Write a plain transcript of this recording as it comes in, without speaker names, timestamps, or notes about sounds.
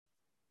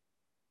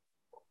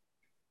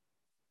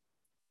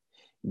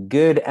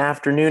Good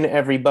afternoon,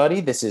 everybody.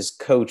 This is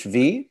Coach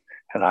V.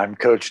 And I'm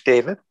Coach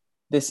David.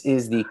 This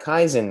is the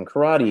Kaizen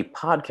Karate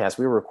Podcast.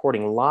 We're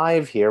recording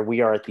live here.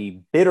 We are at the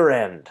bitter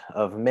end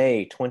of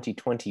May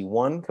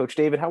 2021. Coach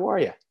David, how are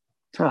you?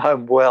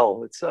 I'm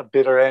well. It's a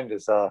bitter end.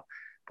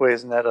 Boy,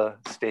 isn't that a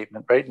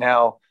statement? Right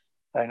now,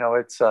 I know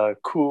it's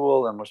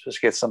cool and we're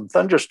supposed to get some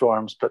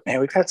thunderstorms, but man,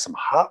 we've had some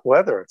hot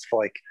weather. It's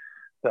like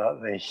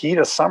the heat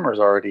of summer's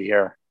already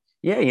here.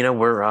 Yeah,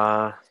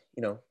 we're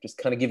just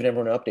kind of giving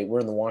everyone an update.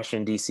 We're in the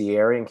Washington D.C.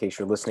 area. In case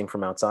you're listening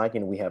from outside,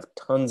 we have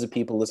tons of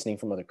people listening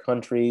from other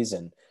countries,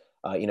 and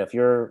if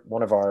you're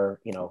one of our,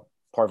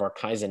 part of our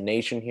Kaizen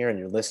Nation here, and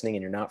you're listening,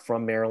 and you're not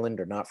from Maryland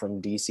or not from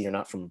D.C. or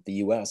not from the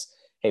U.S.,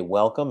 hey,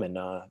 welcome, and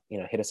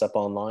hit us up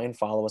online,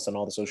 follow us on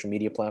all the social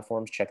media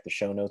platforms, check the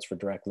show notes for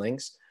direct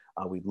links.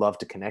 We'd love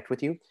to connect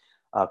with you,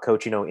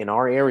 Coach. In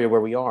our area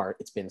where we are,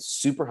 it's been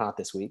super hot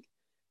this week.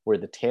 We're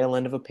at the tail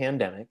end of a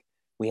pandemic.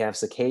 We have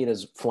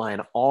cicadas flying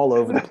all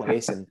over the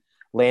place and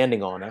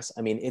landing on us.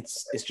 I mean,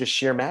 it's just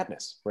sheer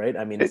madness, right?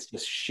 I mean, It, it's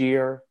just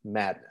sheer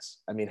madness.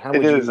 I mean, how it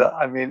would is.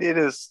 you? It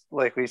is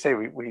like we say,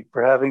 we're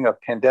having a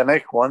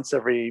pandemic once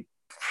every,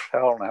 I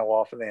don't know how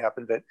often they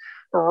happen, but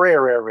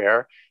rare, rare,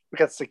 rare. We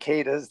got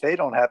cicadas. They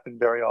don't happen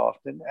very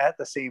often. At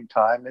the same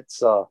time, it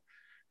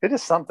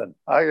is something.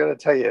 I got to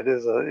tell you, it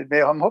is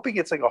I'm hoping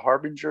it's like a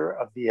harbinger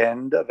of the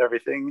end of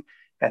everything,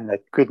 and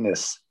that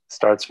goodness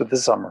starts with the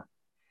summer.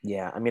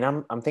 Yeah, I mean,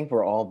 I'm think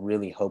we're all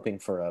really hoping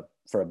for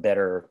a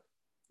better,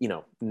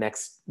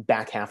 next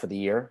back half of the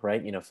year,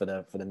 right? For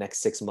the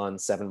next 6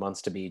 months, 7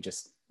 months to be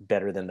just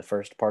better than the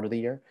first part of the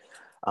year.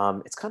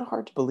 It's kind of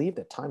hard to believe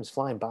that time's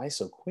flying by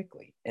so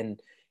quickly. And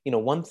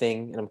one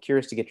thing, and I'm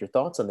curious to get your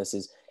thoughts on this,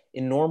 is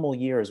in normal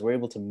years we're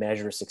able to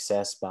measure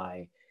success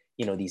by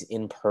these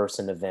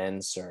in-person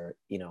events or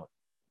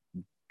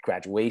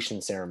graduation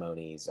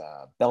ceremonies,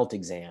 belt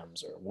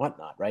exams, or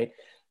whatnot, right?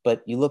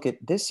 But you look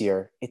at this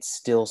year, it's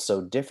still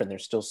so different.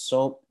 There's still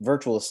so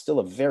virtual is still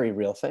a very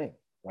real thing,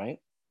 right?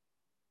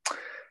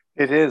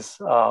 It is.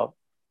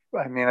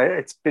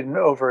 It's been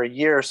over a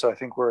year, so I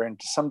think we're in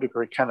to some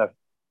degree kind of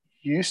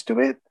used to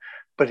it.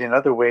 But in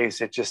other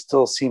ways, it just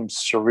still seems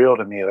surreal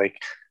to me.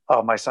 Like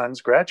my son's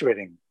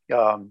graduating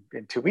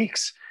in 2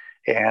 weeks,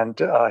 and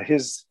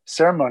his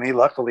ceremony,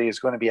 luckily,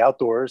 is going to be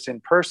outdoors in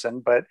person,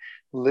 but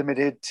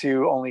limited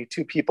to only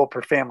two people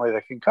per family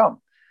that can come.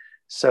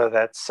 So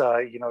that's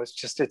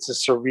it's a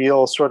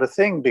surreal sort of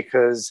thing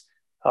because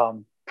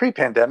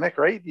pre-pandemic,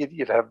 right?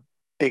 You'd have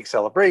big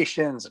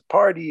celebrations and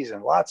parties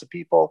and lots of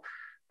people,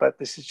 but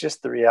this is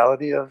just the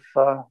reality of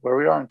where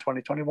we are in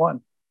 2021.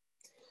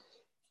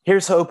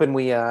 Here's hoping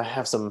we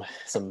have some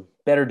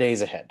better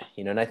days ahead,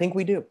 and I think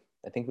we do.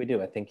 I think we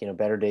do. I think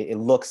better day. It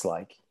looks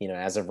like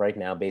as of right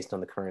now, based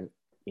on the current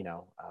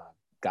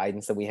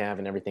guidance that we have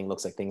and everything,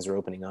 looks like things are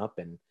opening up.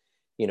 And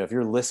if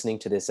you're listening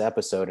to this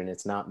episode and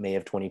it's not May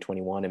of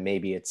 2021, and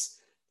maybe it's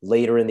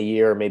later in the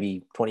year,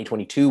 maybe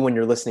 2022 when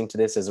you're listening to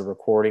this as a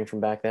recording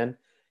from back then,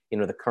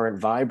 the current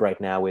vibe right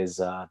now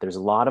is there's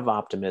a lot of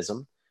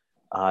optimism.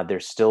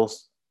 There's still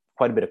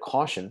quite a bit of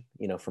caution,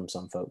 from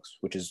some folks,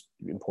 which is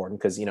important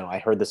because, I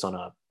heard this on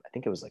I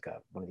think it was like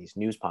one of these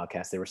news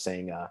podcasts. They were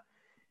saying,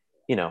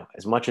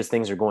 as much as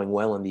things are going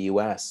well in the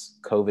US,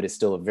 COVID is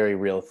still a very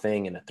real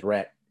thing and a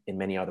threat in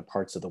many other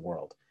parts of the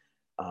world.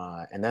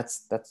 And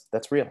that's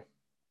real,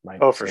 right?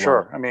 Oh, for So,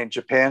 sure. I mean,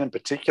 Japan in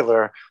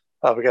particular,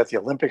 we got the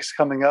Olympics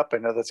coming up. I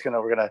know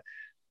we're gonna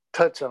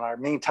touch on our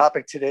main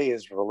topic today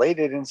is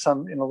related in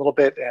a little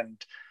bit,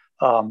 and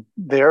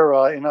they're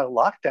in a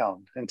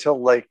lockdown until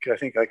like I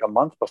think like a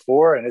month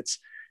before, and it's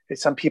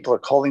some people are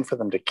calling for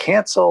them to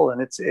cancel,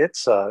 and it's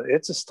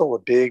still a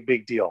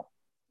big deal.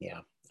 yeah,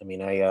 I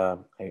mean,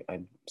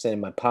 I'm sending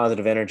my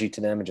positive energy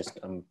to them and just,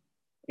 I'm,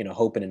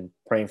 hoping and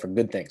praying for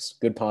good things,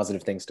 good,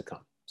 positive things to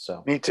come.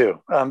 So, Me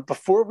too.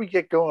 Before we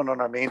get going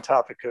on our main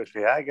topic, Coach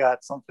V, I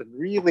got something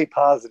really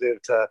positive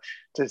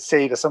to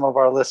say to some of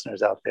our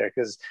listeners out there.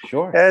 Because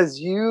sure. as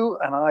you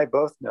and I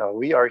both know,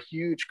 we are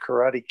huge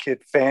Karate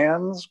Kid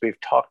fans. We've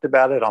talked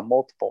about it on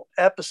multiple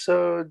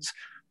episodes.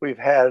 We've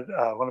had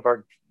one of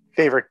our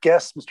favorite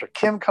guests, Mr.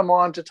 Kim, come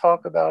on to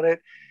talk about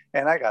it.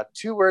 And I got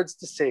two words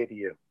to say to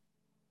you: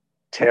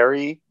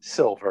 Terry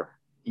Silver.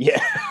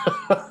 Yeah.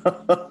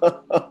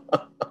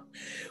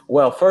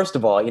 Well, first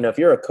of all, if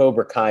you're a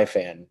Cobra Kai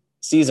fan,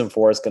 season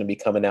 4 is going to be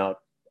coming out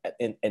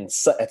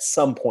at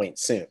some point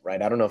soon, right?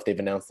 I don't know if they've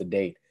announced the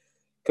date.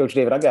 Coach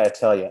David, I got to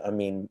tell you, I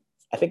mean,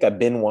 I think I've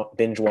been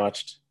binge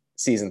watched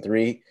season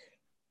 3.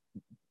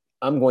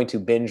 I'm going to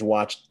binge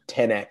watch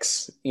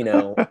 10x,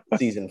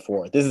 season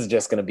 4. This is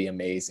just going to be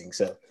amazing.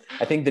 So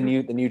I think the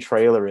new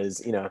trailer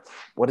is,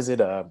 what is it?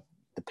 The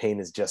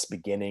pain is just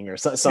beginning, or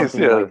Yes,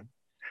 something yeah. like.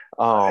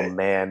 Oh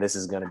man, this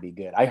is going to be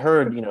good. I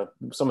heard,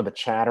 some of the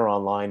chatter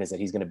online is that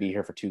he's going to be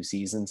here for 2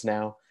 seasons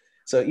now.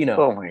 So,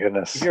 Oh my if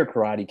goodness. you're a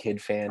Karate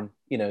Kid fan,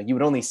 you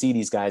would only see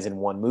these guys in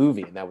one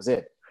movie and that was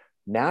it.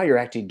 Now you're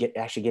actually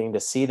getting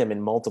to see them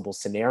in multiple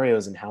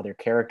scenarios and how their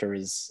character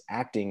is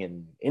acting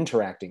and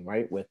interacting,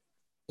 right, with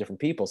different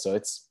people. So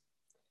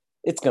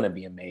It's going to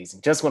be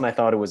amazing. Just when I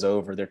thought it was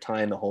over, they're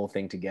tying the whole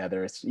thing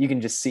together. You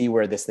can just see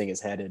where this thing is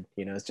headed.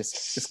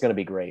 It's going to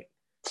be great.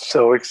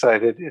 So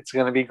excited. It's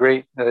going to be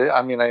great.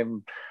 I mean,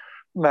 I'm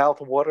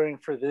mouth watering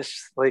for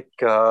this.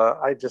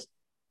 I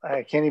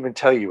can't even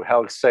tell you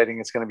how exciting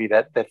it's going to be.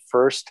 That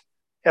first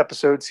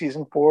episode,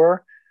 season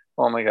 4.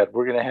 Oh my God,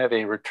 we're going to have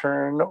a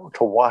return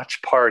to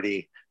watch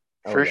party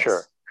Oh, for yes.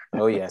 sure.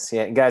 Oh, yes.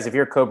 Yeah. Guys, if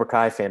you're a Cobra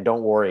Kai fan,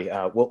 don't worry.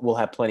 We'll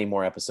have plenty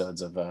more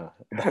episodes of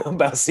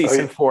about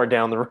season 4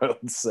 down the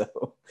road. So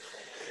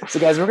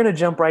guys, we're going to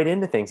jump right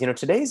into things.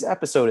 Today's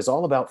episode is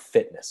all about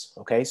fitness.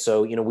 Okay.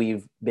 So,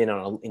 we've been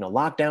on,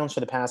 lockdowns for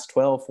the past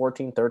 12,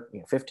 14,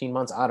 13, 15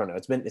 months. I don't know.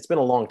 It's been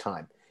a long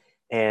time.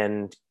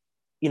 And,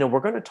 we're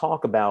going to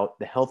talk about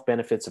the health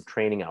benefits of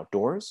training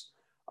outdoors.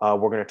 We're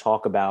going to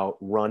talk about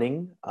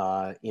running,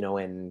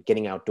 and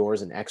getting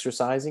outdoors and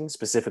exercising,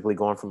 specifically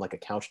going from like a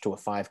couch to a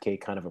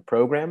 5K kind of a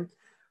program.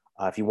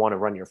 If you want to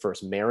run your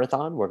first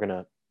marathon, we're going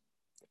to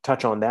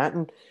touch on that.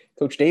 And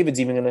Coach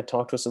David's even going to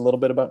talk to us a little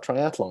bit about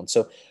triathlon.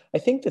 So I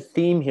think the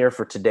theme here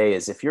for today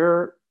is, if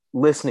you're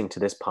listening to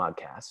this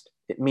podcast,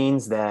 it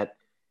means that,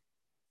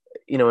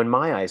 in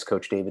my eyes,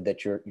 Coach David,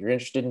 that you're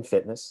interested in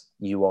fitness.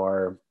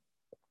 You're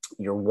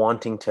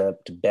wanting to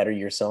better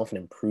yourself and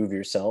improve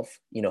yourself.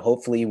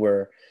 Hopefully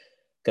we're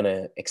going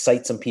to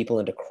excite some people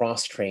into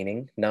cross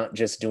training, not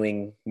just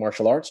doing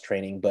martial arts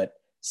training, but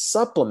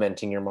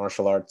supplementing your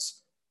martial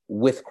arts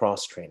with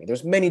cross training.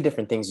 There's many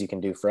different things you can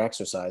do for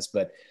exercise,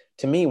 but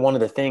to me, one of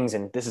the things,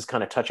 and this is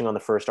kind of touching on the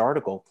first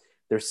article,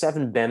 there's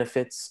 7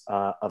 benefits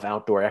of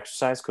outdoor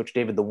exercise. Coach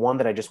David, the one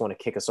that I just want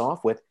to kick us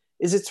off with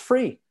is it's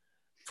free.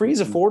 Free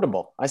is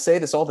affordable. I say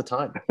this all the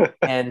time.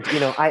 And,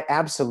 I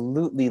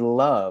absolutely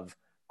love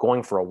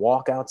going for a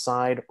walk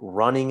outside,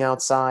 running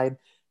outside,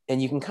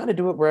 and you can kind of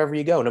do it wherever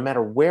you go. No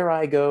matter where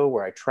I go,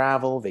 where I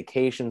travel,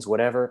 vacations,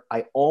 whatever,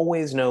 I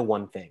always know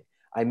one thing.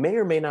 I may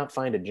or may not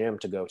find a gym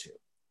to go to.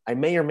 I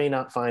may or may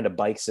not find a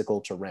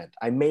bicycle to rent.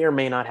 I may or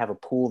may not have a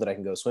pool that I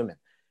can go swim in.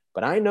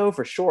 But I know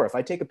for sure, if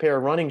I take a pair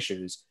of running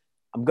shoes,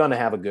 I'm going to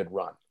have a good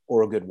run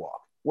or a good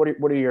walk. What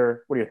are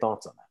your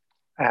thoughts on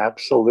that?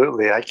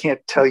 Absolutely. I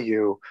can't tell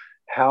you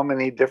how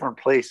many different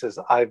places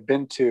I've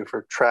been to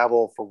for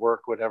travel, for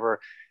work, whatever,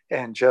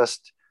 and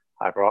just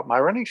I brought my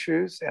running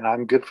shoes and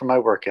I'm good for my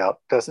workout.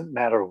 Doesn't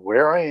matter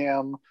where I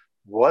am,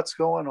 what's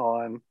going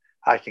on.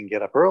 I can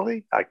get up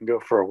early. I can go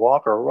for a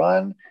walk or a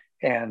run.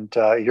 And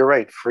you're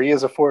right, free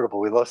is affordable.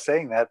 We love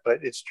saying that, but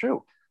it's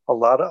true. A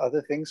lot of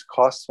other things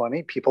cost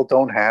money. People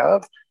don't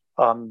have.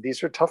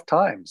 These are tough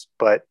times,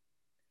 but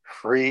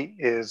free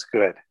is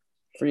good.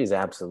 Free is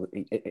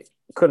absolutely,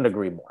 couldn't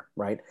agree more,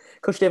 right?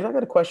 Coach David, I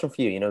got a question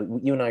for you.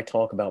 You and I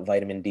talk about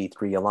vitamin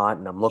D3 a lot,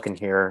 and I'm looking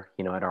here,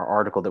 at our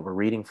article that we're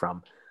reading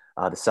from,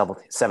 the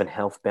 7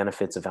 health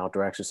benefits of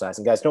outdoor exercise.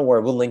 And guys, don't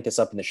worry, we'll link this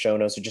up in the show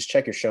notes. So just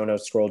check your show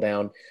notes, scroll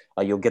down.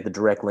 You'll get the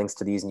direct links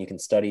to these, and you can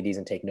study these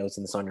and take notes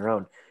in this on your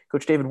own.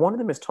 Coach David, one of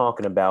them is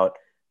talking about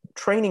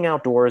training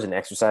outdoors and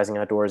exercising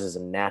outdoors as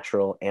a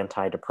natural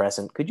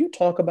antidepressant. Could you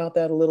talk about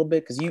that a little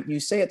bit? Because you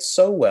say it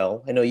so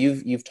well. I know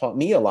you've taught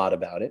me a lot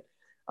about it.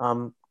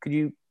 Could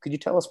you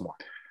tell us more?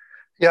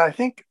 Yeah, I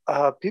think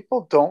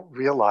people don't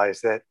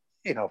realize that,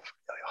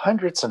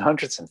 hundreds and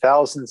hundreds and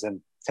thousands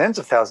and tens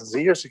of thousands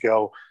of years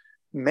ago,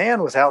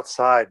 man was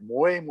outside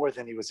way more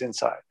than he was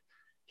inside.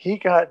 He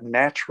got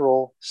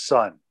natural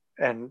sun.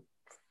 And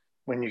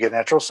when you get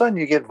natural sun,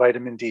 you get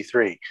vitamin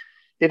D3.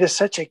 It is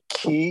such a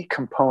key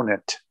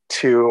component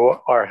to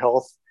our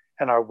health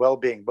and our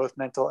well-being, both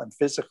mental and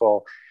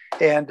physical.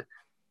 And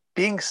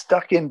being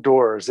stuck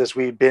indoors, as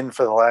we've been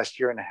for the last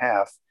year and a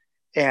half,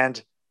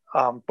 and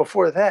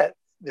before that,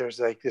 there's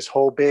like this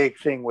whole big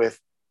thing with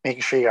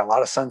making sure you got a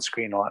lot of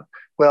sunscreen on.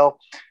 Well,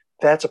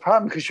 that's a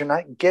problem because you're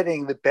not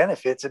getting the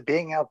benefits of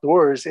being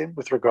outdoors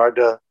with regard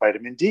to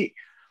vitamin D.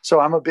 So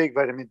I'm a big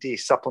vitamin D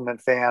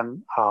supplement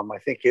fan. I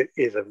think it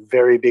is a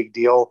very big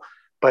deal.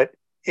 But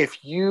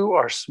if you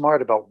are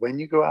smart about when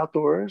you go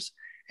outdoors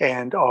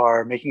and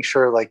are making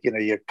sure, like,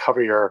 you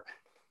cover your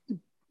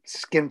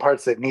skin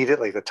parts that need it,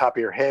 like the top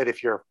of your head,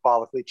 if you're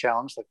follically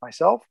challenged like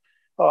myself,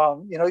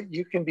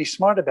 you can be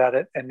smart about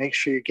it and make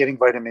sure you're getting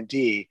vitamin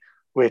D,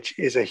 which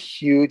is a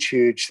huge,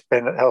 huge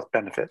health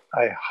benefit.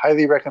 I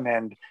highly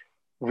recommend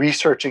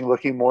researching,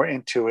 looking more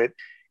into it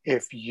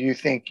if you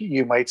think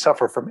you might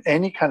suffer from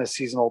any kind of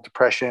seasonal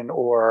depression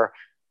or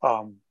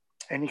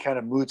any kind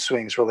of mood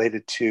swings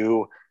related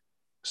to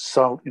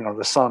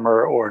the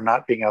summer or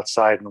not being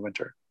outside in the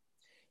winter.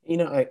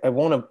 I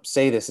want to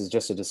say this as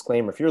just a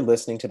disclaimer. If you're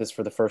listening to this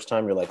for the first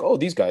time, you're like, oh,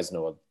 these guys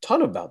know a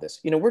ton about this.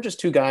 We're just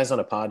 2 guys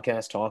on a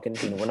podcast talking.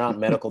 We're not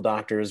medical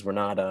doctors. We're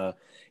not,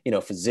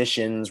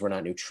 physicians. We're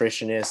not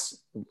nutritionists.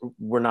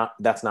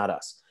 That's not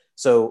us.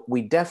 So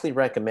we definitely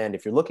recommend,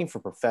 if you're looking for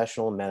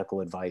professional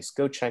medical advice,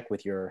 go check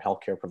with your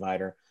healthcare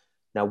provider.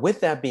 Now, with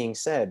that being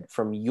said,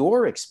 from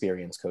your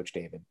experience, Coach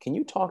David, can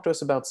you talk to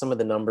us about some of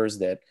the numbers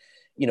that,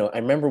 I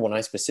remember when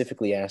I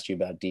specifically asked you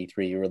about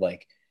D3, you were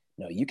like,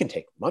 no, you can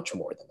take much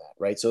more than that,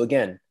 right? So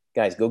again,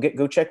 guys, go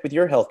check with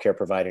your healthcare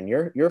provider and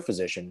your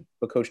physician.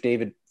 But Coach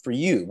David, for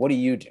you, what do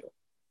you do?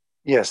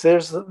 Yes,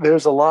 there's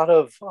a lot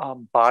of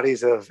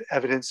bodies of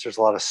evidence. There's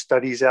a lot of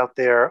studies out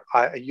there.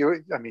 I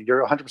mean,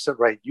 you're 100%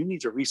 right. You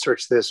need to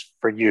research this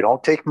for you.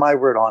 Don't take my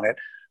word on it.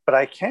 But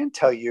I can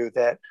tell you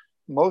that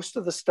most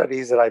of the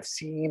studies that I've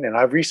seen and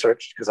I've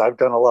researched, because I've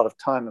done a lot of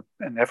time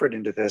and effort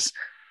into this,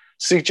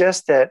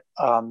 suggest that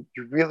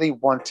you really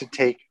want to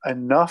take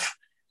enough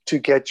to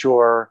get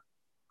your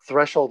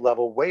threshold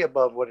level way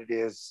above what it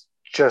is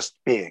just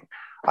being.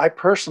 I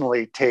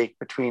personally take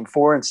between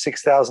 4 and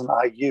 6,000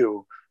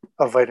 IU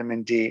of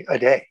vitamin D a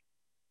day.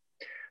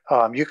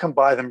 You can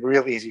buy them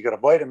real easy. You go to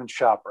Vitamin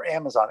Shop or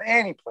Amazon,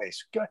 any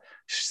place,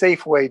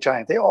 Safeway,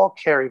 Giant, they all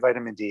carry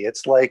vitamin D.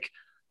 It's like,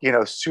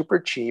 super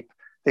cheap.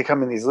 They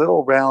come in these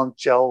little round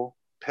gel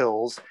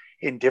pills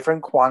in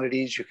different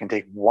quantities. You can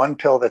take one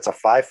pill that's a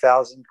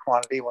 5,000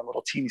 quantity, one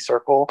little teeny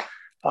circle.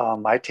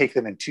 I take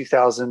them in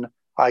 2,000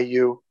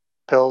 IU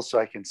pills so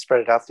I can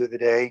spread it out through the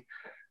day.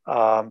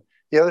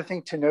 The other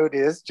thing to note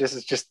is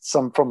just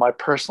some from my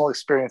personal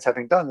experience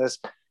having done this,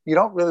 you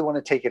don't really want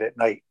to take it at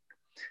night.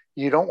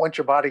 You don't want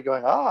your body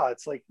going,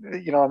 it's like, I'm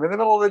in the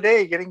middle of the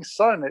day getting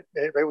sun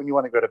right when you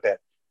want to go to bed.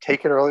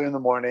 Take it early in the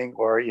morning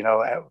or,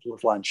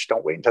 with lunch.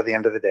 Don't wait until the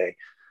end of the day.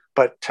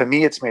 But to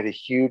me, it's made a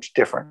huge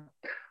difference.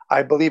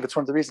 I believe it's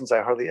one of the reasons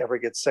I hardly ever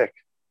get sick.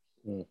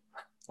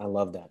 I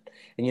love that.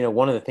 And,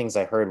 one of the things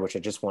I heard, which I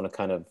just want to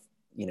kind of,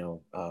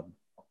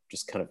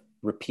 just kind of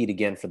repeat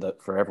again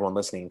for everyone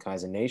listening in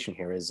Kaizen Nation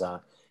here is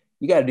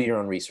you got to do your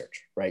own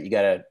research, right? You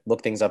got to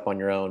look things up on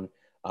your own.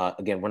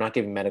 Again, we're not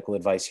giving medical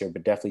advice here,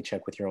 but definitely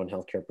check with your own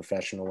healthcare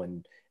professional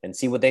and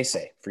see what they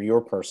say for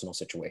your personal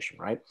situation,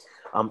 right?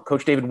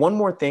 Coach David, one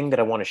more thing that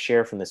I want to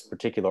share from this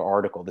particular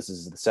article. This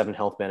is the 7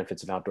 health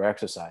benefits of outdoor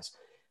exercise.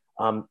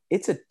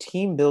 It's a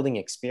team building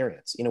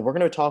experience. We're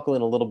going to talk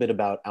in a little bit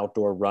about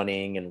outdoor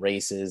running and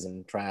races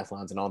and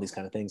triathlons and all these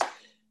kind of things.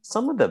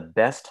 Some of the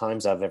best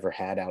times I've ever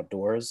had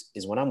outdoors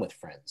is when I'm with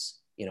friends,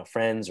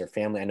 friends or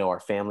family. I know our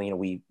family,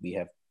 we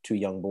have 2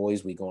 young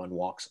boys. We go on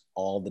walks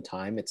all the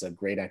time. It's a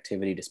great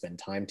activity to spend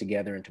time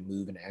together and to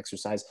move and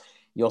exercise.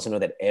 You also know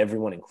that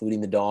everyone,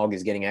 including the dog,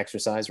 is getting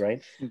exercise,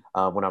 right?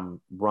 When I'm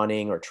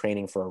running or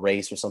training for a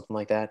race or something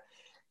like that,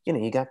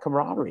 you got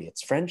camaraderie.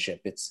 It's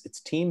friendship. It's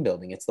team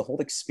building. It's the whole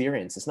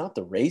experience. It's not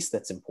the race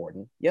that's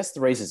important. Yes,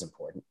 the race is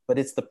important, but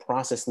it's the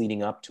process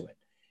leading up to it.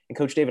 And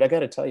Coach David, I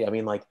got to tell you, I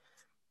mean, like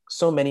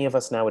so many of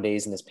us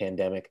nowadays in this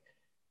pandemic,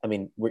 I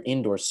mean, we're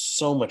indoors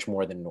so much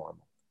more than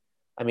normal.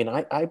 I mean,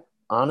 I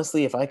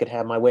honestly, if I could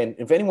have my way, and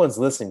if anyone's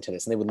listening to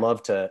this and they would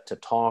love to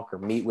talk or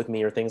meet with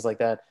me or things like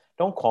that,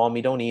 don't call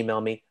me, don't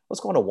email me.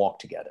 Let's go on a walk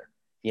together.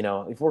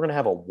 If we're going to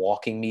have a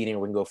walking meeting or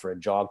we can go for a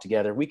jog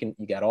together,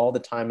 you got all the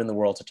time in the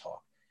world to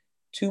talk.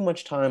 Too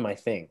much time, I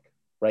think,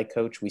 right,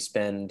 Coach? We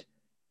spend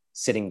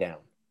sitting down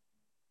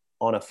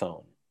on a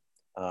phone,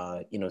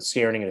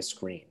 staring at a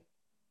screen.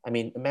 I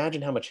mean,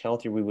 imagine how much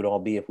healthier we would all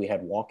be if we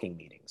had walking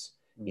meetings,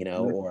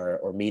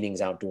 or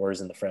meetings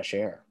outdoors in the fresh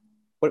air.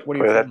 What are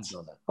your feelings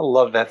on that? I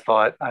love that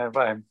thought.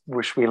 I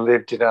wish we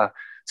lived in a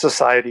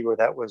society where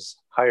that was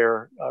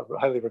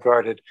highly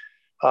regarded.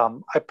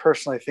 I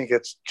personally think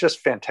it's just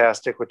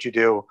fantastic what you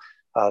do,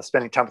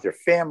 spending time with your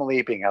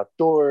family, being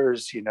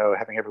outdoors,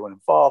 having everyone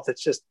involved.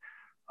 It's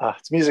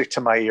music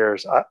to my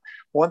ears.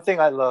 One thing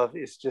I love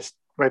is just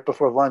right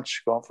before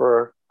lunch, going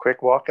for a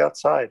quick walk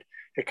outside.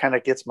 It kind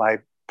of gets my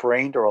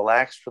brain to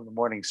relax from the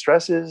morning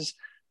stresses,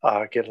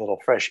 get a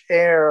little fresh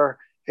air.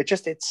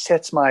 It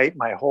sets my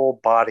whole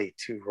body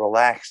to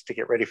relax to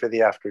get ready for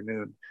the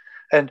afternoon.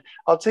 And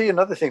I'll tell you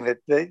another thing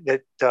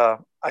that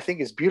I think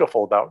is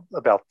beautiful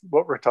about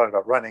what we're talking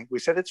about running. We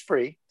said it's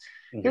free.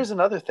 Mm-hmm. Here's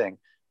another thing.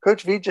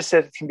 Coach V just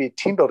said it can be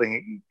team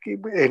building,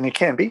 and it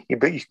can be,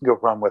 but you can go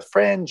run with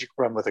friends, you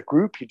can run with a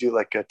group, you do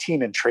like a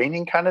team and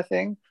training kind of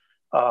thing.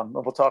 And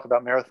we'll talk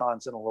about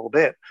marathons in a little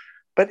bit,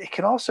 but it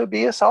can also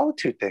be a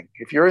solitude thing.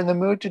 If you're in the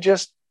mood to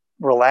just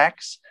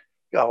relax,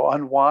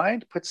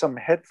 unwind, put some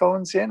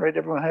headphones in, right?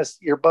 Everyone has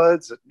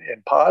earbuds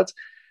and pods.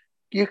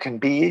 You can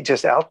be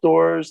just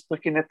outdoors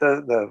looking at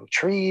the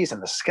trees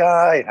and the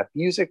sky and have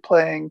music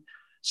playing.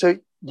 So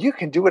you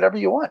can do whatever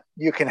you want.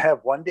 You can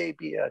have one day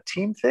be a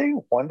team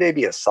thing, one day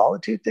be a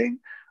solitude thing.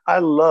 I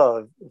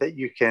love that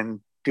you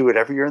can do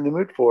whatever you're in the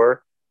mood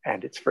for,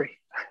 and it's free.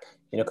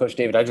 Coach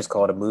David, I just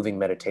call it a moving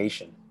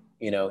meditation.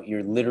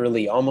 You're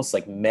literally almost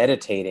like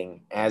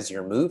meditating as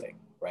you're moving,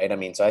 right? I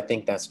mean, so I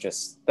think that's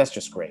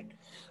just great.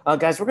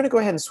 Guys, we're going to go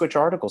ahead and switch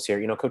articles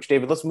here. Coach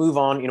David, let's move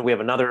on. We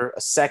have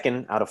a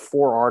second out of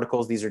 4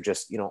 articles. These are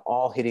just,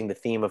 all hitting the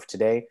theme of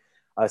today.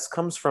 This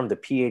comes from the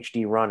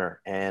PhD Runner,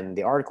 and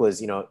the article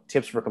is,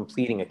 tips for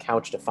completing a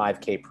Couch to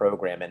 5K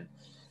program. And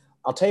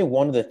I'll tell you,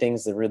 one of the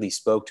things that really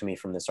spoke to me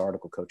from this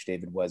article, Coach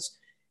David, was,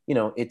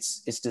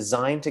 it's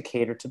designed to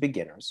cater to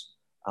beginners.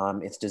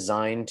 It's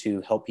designed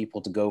to help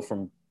people to go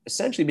from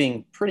essentially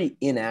being pretty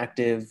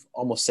inactive,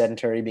 almost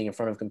sedentary, being in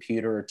front of a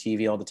computer or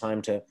TV all the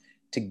time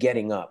to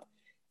getting up.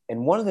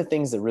 And one of the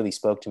things that really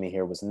spoke to me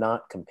here was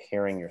not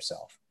comparing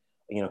yourself.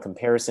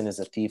 Comparison is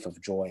a thief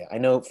of joy. I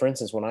know, for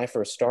instance, when I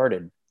first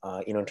started,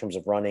 in terms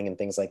of running and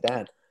things like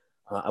that,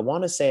 I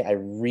want to say I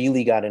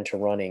really got into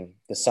running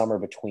the summer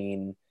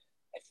between,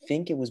 I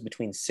think it was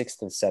between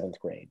sixth and seventh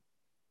grade.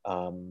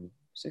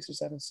 Sixth or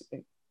seventh,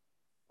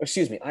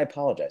 excuse me, I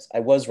apologize. I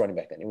was running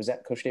back then. It was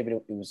at Coach David.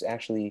 It was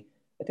actually,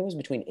 I think it was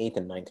between eighth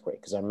and ninth grade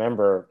because I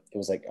remember it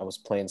was like I was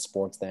playing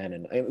sports then,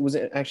 and it was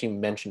actually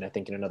mentioned I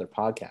think in another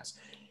podcast.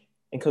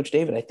 And Coach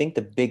David, I think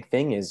the big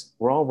thing is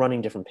we're all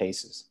running different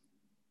paces.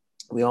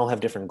 We all have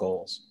different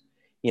goals.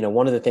 You know,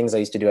 one of the things I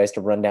used to do, I used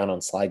to run down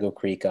on Sligo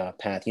Creek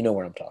path. You know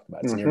where I'm talking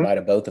about. It's Mm-hmm. nearby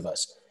to both of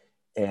us.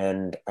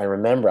 And I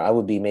remember I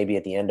would be maybe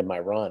at the end of my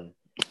run,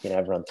 you know,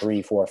 I'd run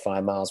 3, 4,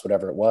 5 miles,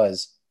 whatever it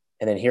was.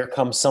 And then here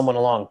comes someone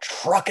along,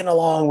 trucking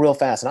along real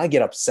fast. And I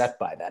get upset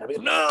by that. I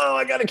mean, no,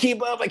 I got to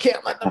keep up. I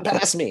can't let them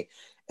pass me.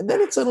 And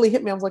then it suddenly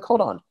hit me. I was like,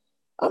 hold on.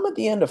 I'm at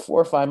the end of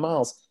 4 or 5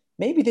 miles.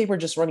 Maybe they were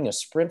just running a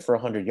sprint for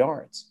 100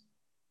 yards.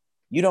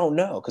 You don't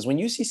know. Because when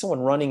you see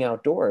someone running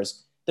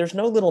outdoors, there's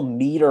no little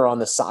meter on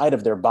the side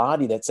of their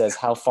body that says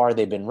how far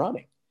they've been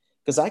running.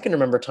 Because I can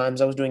remember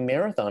times I was doing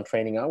marathon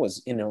training. I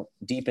was, you know,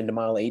 deep into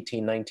mile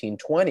 18, 19,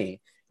 20. And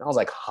I was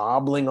like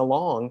hobbling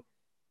along.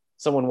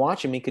 Someone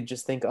watching me could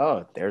just think,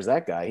 oh, there's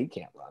that guy. He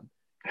can't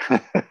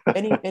run.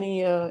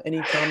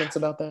 Any comments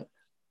about that?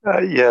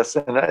 Yes,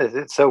 and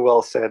it's so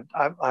well said.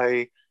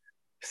 I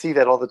see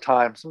that all the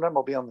time. Sometimes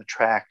I'll be on the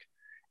track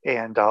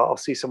and I'll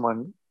see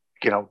someone,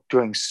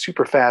 doing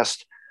super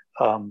fast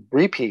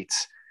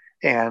repeats.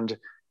 And,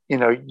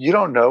 you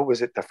don't know,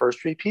 was it the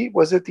first repeat?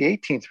 Was it the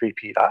 18th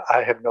repeat?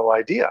 I have no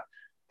idea.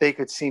 They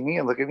could see me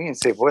and look at me and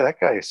say, boy, that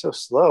guy is so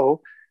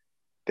slow.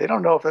 They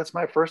don't know if that's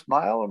my first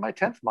mile or my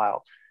 10th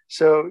mile.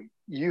 So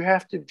you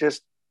have to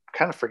just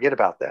kind of forget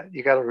about that.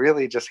 You got to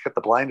really just get the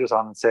blinders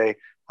on and say,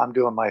 I'm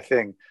doing my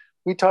thing.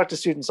 We talk to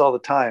students all the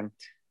time.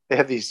 They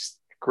have these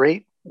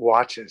great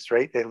watches,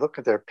 right? They look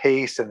at their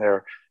pace and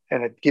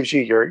it gives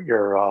you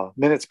your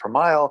minutes per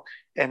mile.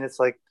 And it's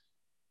like,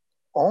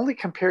 only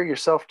compare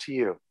yourself to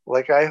you.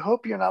 Like, I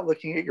hope you're not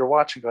looking at your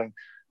watch and going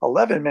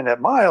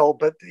 11-minute mile,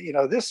 but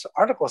this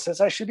article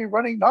says I should be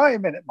running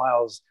 9-minute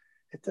miles.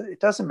 It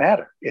doesn't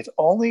matter. It's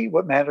only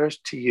what matters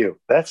to you.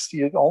 That's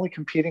you're only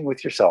competing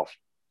with yourself.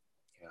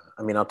 Yeah.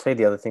 I mean, I'll tell you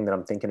the other thing that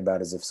I'm thinking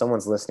about is if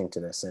someone's listening to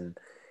this and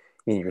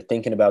you're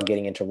thinking about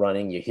getting into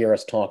running, you hear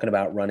us talking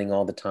about running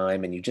all the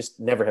time, and you just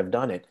never have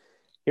done it.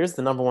 Here's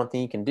the number one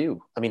thing you can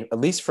do. I mean, at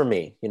least for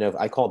me,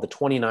 I call it the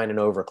 29 and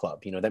over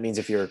club. That means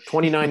if you're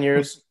 29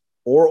 years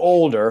or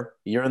older,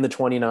 you're in the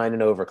 29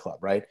 and over club,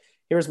 right?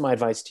 Here's my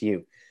advice to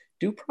you.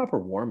 Do proper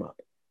warm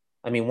up.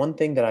 I mean, one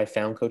thing that I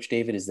found, Coach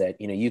David, is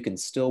that, you can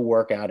still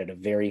work out at a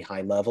very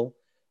high level.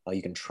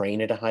 You can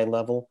train at a high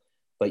level.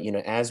 But,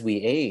 as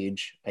we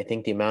age, I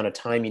think the amount of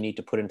time you need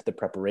to put into the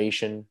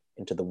preparation,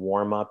 into the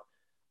warm up,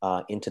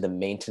 into the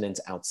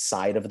maintenance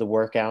outside of the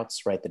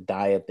workouts, right? The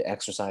diet, the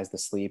exercise, the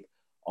sleep,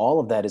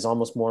 all of that is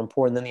almost more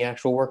important than the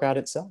actual workout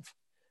itself.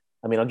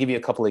 I mean, I'll give you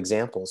a couple of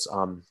examples.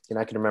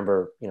 I can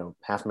remember,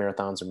 half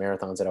marathons or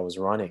marathons that I was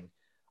running.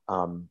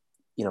 Um,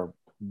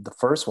 the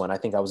first one, I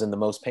think I was in the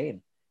most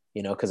pain,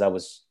 because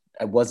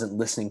I wasn't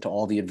listening to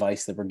all the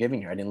advice that we're giving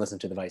here. I didn't listen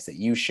to the advice that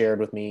you shared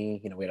with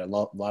me. We had a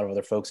lot of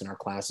other folks in our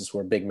classes who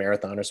are big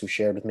marathoners who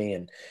shared with me.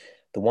 And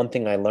the one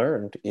thing I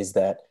learned is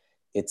that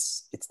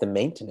it's the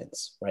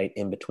maintenance, right?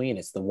 In between,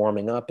 it's the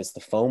warming up, it's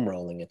the foam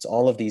rolling, it's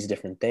all of these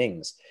different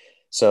things.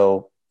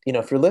 So,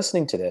 if you're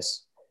listening to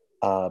this,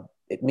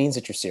 it means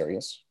that you're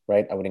serious,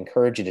 right? I would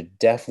encourage you to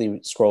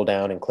definitely scroll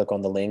down and click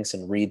on the links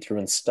and read through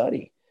and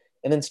study,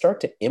 and then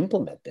start to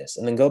implement this.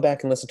 And then go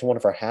back and listen to one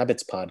of our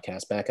habits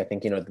podcasts back. I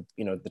think,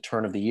 the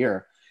turn of the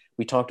year,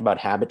 we talked about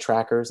habit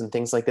trackers and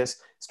things like this.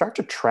 Start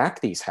to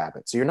track these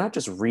habits. So you're not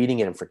just reading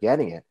it and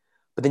forgetting it,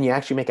 but then you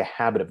actually make a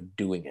habit of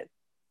doing it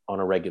on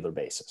a regular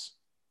basis.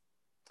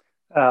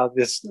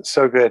 This is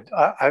so good.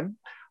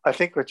 I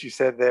think what you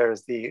said there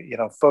is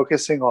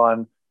focusing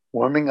on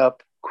warming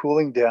up,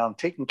 cooling down,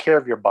 taking care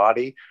of your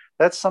body.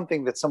 That's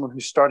something that someone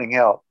who's starting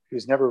out,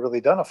 who's never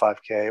really done a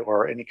 5K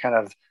or any kind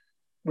of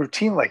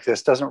routine like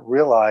this, doesn't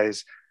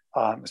realize,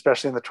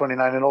 especially in the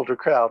 29 and older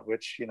crowd,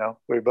 which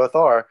we both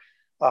are.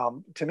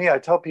 To me, I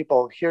tell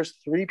people, here's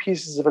 3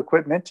 pieces of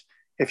equipment.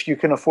 If you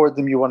can afford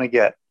them, you want to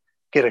get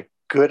a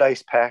good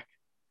ice pack,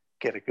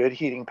 get a good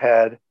heating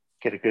pad,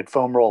 get a good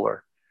foam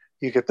roller.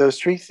 You get those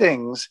 3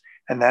 things,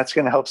 and that's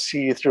going to help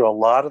see you through a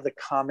lot of the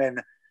common,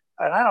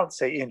 and I don't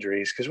say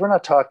injuries, because we're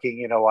not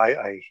talking,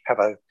 I have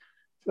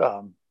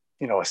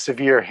a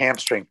severe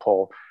hamstring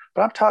pull,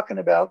 but I'm talking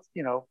about,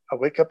 I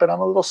wake up and I'm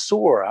a little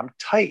sore, I'm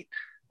tight,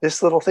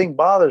 this little thing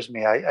bothers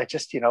me. I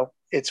just,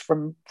 it's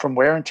from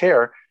wear and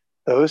tear.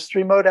 Those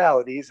 3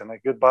 modalities and a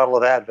good bottle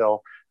of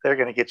Advil, they're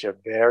going to get you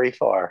very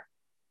far.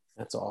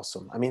 That's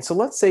awesome. I mean, so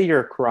let's say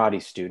you're a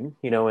karate student,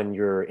 and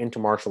you're into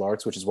martial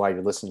arts, which is why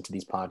you're listening to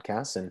these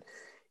podcasts. And,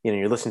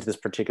 you're listening to this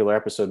particular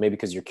episode, maybe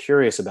because you're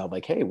curious about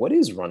like, hey, what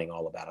is running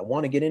all about? I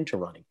want to get into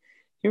running.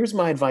 Here's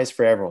my advice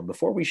for everyone.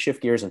 Before we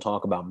shift gears and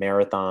talk about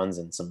marathons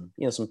and some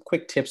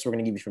quick tips we're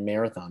going to give you for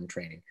marathon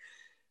training,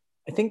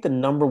 I think the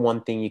number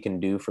one thing you can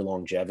do for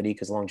longevity,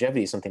 because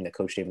longevity is something that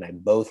Coach Dave and I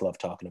both love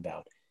talking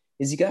about,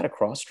 is you got to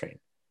cross train.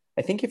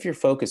 I think if you're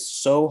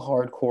focused so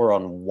hardcore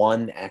on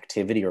one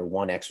activity or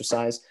one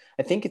exercise,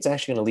 I think it's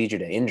actually going to lead you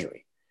to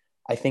injury.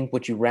 I think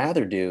what you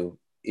rather do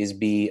is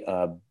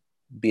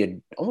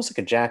almost like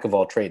a jack of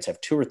all trades,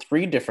 have two or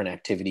three different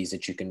activities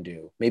that you can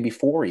do, maybe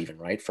four even,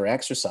 right, for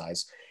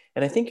exercise.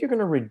 And I think you're going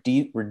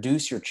to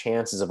reduce your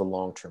chances of a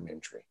long-term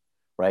injury,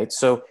 right?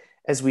 So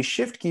as we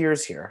shift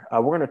gears here,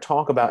 we're going to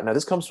talk about, now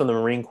this comes from the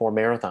Marine Corps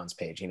marathons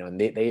page, and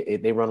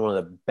they run one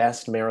of the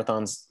best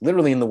marathons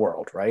literally in the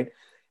world, right?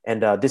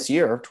 And this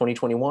year,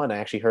 2021, I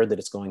actually heard that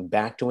it's going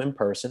back to in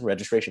person.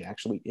 Registration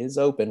actually is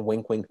open.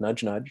 Wink, wink,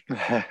 nudge, nudge.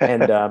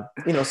 And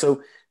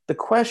so the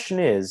question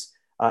is,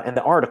 and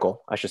the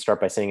article I should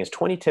start by saying is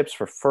 20 tips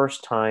for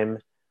first-time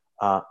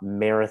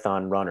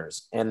marathon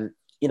runners. And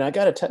I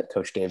got to tell you,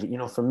 Coach David,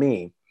 for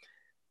me,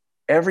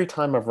 every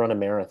time I've run a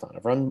marathon,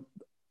 I've run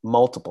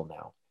multiple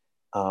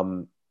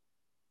now.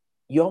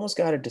 You almost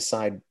got to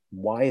decide,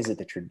 why is it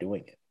that you're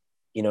doing it?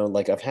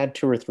 Like I've had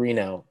two or three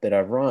now that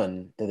I've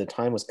run that the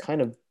time was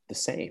kind of the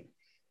same.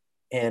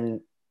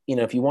 And,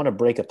 if you want to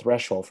break a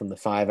threshold from the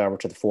 5 hour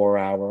to the 4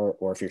 hour,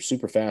 or if you're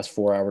super fast,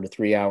 4 hour to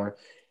 3 hour,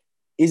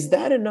 is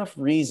that enough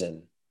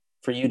reason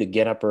for you to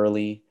get up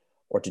early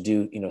or to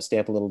do, stay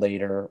up a little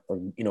later,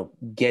 or,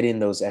 get in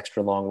those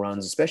extra long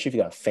runs, especially if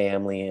you got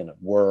family and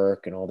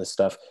work and all this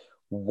stuff?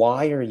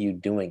 Why are you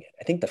doing it?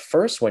 I think the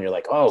first one, you're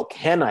like, oh,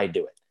 can I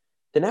do it?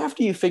 Then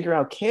after you figure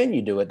out, can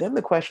you do it? Then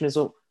the question is,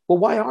 well,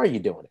 why are you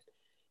doing it?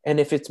 And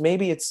if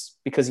maybe it's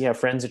because you have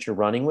friends that you're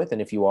running with,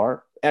 and if you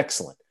are,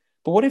 excellent.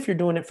 But what if you're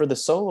doing it for the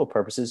solo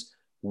purposes?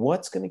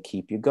 What's going to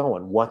keep you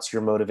going? What's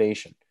your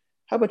motivation?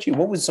 How about you?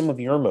 What was some of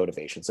your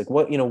motivations? Like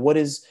what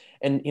is,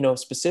 and,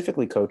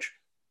 specifically, Coach,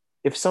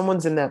 if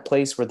someone's in that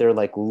place where they're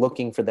like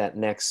looking for that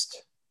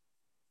next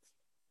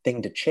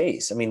thing to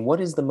chase, I mean, what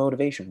is the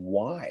motivation?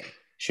 Why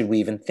should we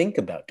even think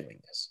about doing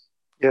this?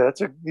 Yeah,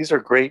 these are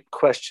great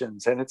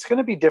questions, and it's going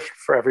to be different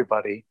for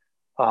everybody.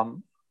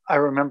 I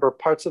remember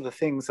parts of the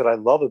things that I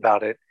love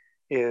about it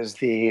is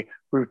the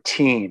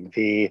routine,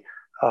 the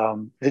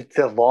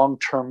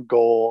long-term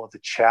goal, the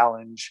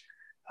challenge,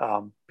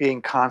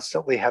 being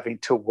constantly having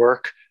to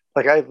work.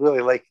 Like, I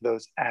really like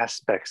those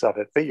aspects of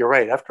it. But you're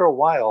right. After a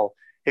while,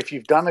 if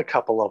you've done a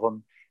couple of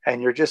them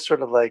and you're just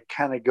sort of like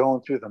kind of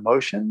going through the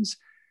motions,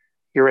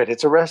 you're right.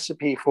 It's a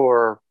recipe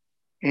for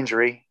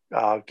injury,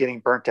 getting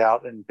burnt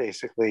out, and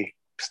basically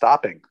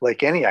stopping,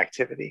 like any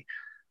activity.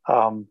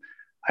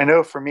 I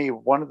know for me,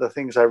 one of the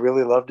things I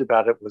really loved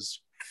about it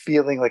was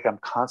feeling like I'm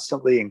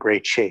constantly in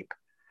great shape.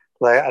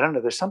 Like, I don't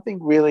know, there's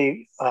something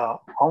really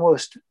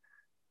almost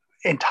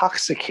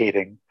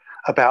intoxicating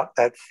about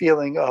that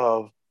feeling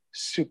of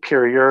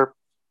superior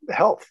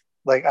health.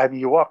 Like, I mean,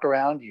 you walk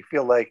around, you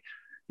feel like,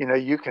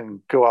 you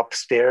can go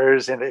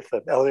upstairs, and if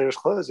the elevator's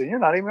closed, and you're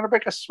not even going to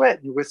break a sweat,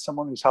 you're with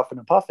someone who's huffing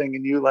and puffing,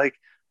 and you like,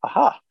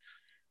 aha,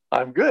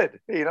 I'm good.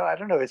 I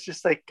don't know. It's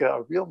just like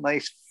a real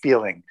nice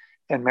feeling.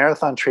 And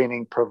marathon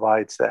training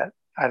provides that.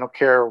 I don't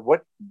care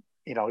what,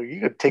 you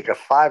could take a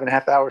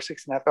 5.5 hour,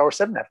 6.5 hour,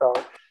 7.5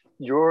 hour.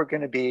 You're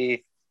going to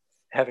be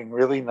having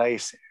really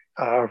nice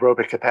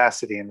aerobic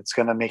capacity, and it's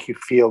going to make you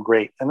feel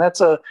great. And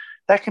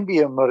that can be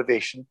a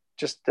motivation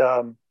just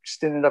in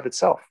and of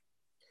itself.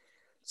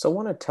 So I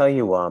want to tell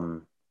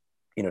you,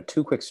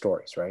 two quick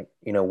stories, right?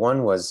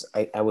 One was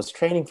I was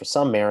training for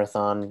some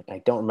marathon.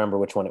 I don't remember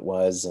which one it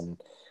was. And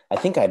I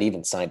think I'd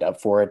even signed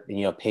up for it,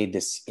 and, paid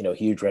this,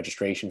 huge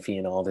registration fee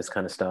and all this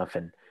kind of stuff.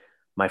 And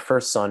my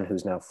first son,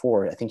 who's now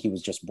 4, I think he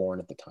was just born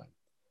at the time.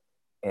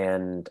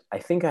 And I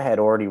think I had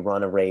already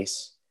run a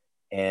race,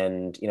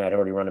 and, I'd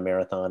already run a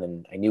marathon,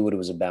 and I knew what it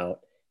was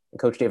about.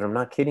 And Coach David, I'm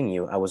not kidding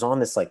you. I was on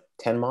this like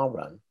 10-mile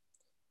run,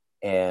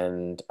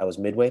 and I was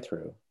midway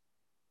through,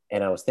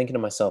 and I was thinking to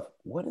myself,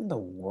 what in the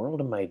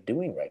world am I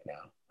doing right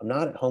now? I'm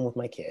not at home with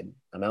my kid.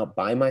 I'm out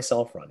by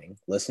myself running,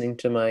 listening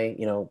to my,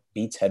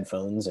 Beats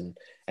headphones. And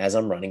as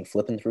I'm running,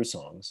 flipping through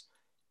songs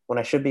when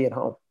I should be at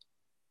home,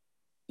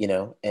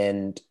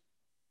 and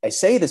I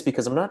say this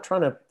because I'm not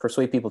trying to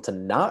persuade people to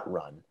not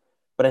run,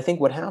 but I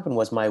think what happened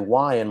was my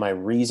why and my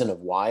reason of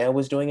why I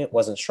was doing it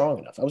wasn't strong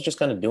enough. I was just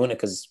kind of doing it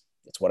because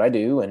it's what I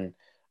do. And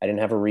I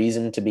didn't have a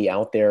reason to be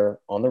out there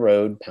on the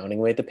road, pounding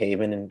away at the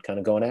pavement and kind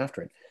of going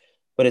after it.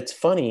 But it's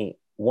funny,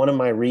 one of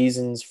my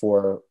reasons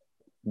for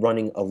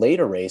running a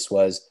later race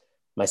was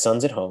my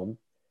son's at home.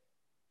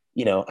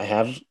 I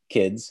have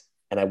kids,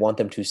 and I want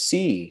them to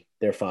see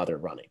their father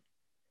running.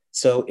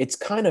 So it's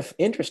kind of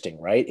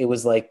interesting, right? It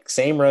was like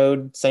same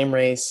road, same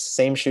race,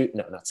 same shoe.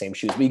 No, not same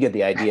shoes, but you get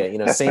the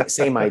idea.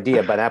 Same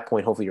idea. By that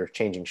point, hopefully you're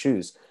changing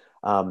shoes.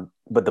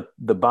 But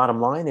the bottom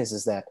line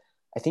is that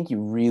I think you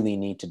really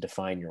need to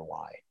define your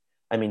why.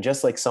 I mean,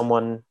 just like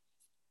someone,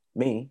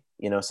 me,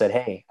 said,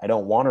 hey, I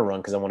don't want to run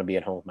because I want to be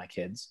at home with my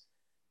kids.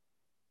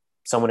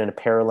 Someone in a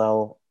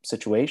parallel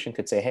situation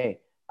could say, hey,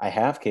 I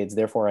have kids,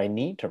 therefore I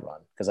need to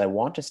run because I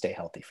want to stay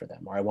healthy for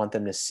them, or I want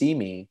them to see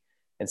me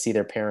and see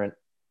their parent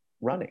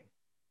running.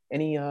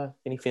 Any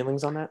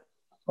feelings on that?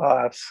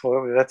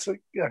 Absolutely.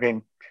 I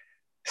mean,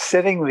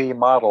 setting the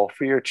model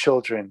for your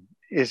children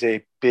is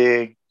a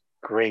big,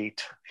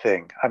 great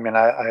thing. I mean,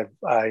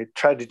 I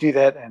tried to do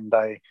that, and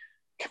I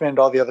commend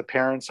all the other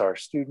parents, our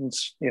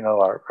students,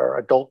 our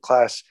adult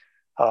class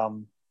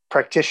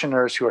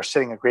practitioners who are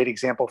setting a great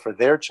example for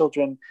their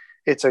children.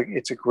 It's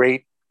a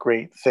great,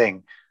 great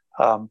thing.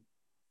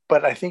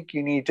 But I think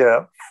you need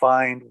to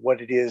find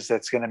what it is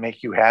that's going to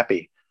make you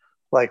happy.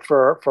 Like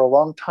for a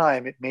long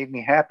time, it made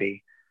me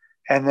happy.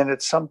 And then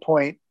at some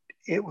point,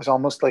 it was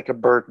almost like a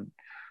burden,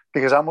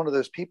 because I'm one of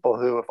those people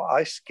who, if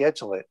I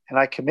schedule it and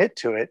I commit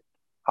to it,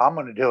 I'm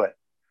going to do it.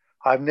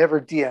 I've never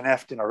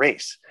DNF'd in a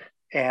race.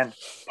 And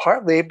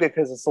partly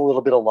because it's a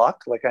little bit of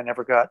luck, like I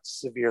never got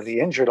severely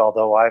injured,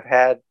 although I've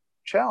had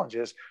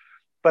challenges,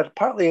 but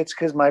partly it's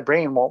because my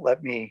brain won't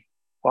let me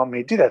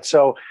do that.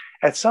 So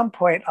at some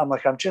point,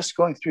 I'm just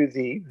going through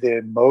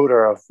the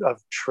motor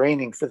of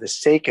training for the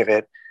sake of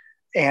it,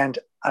 and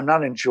I'm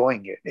not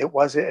enjoying it. It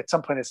was, at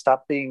some point, it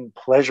stopped being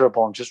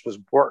pleasurable and just was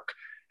work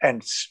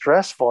and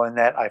stressful, in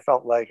that I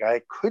felt like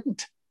I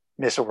couldn't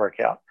miss a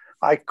workout.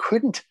 I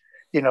couldn't,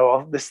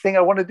 this thing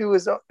I want to do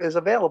is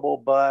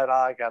available, but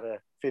I got to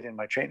fit in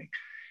my training.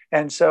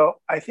 And so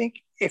I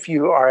think if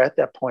you are at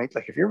that point,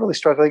 like if you're really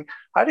struggling,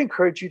 I'd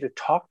encourage you to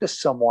talk to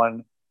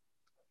someone,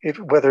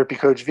 whether it be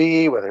Coach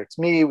V, whether it's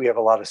me. We have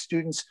a lot of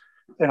students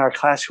in our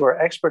class who are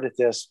expert at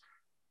this.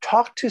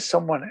 Talk to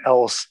someone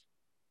else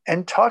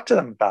and talk to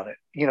them about it.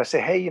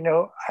 Say, hey,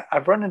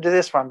 I've run into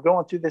this, where I'm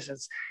going through this.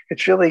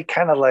 It's really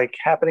kind of like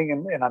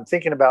happening, and I'm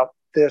thinking about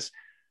this.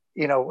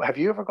 Have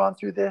you ever gone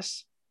through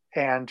this?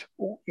 And,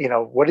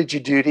 what did you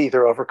do to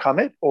either overcome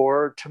it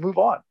or to move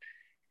on?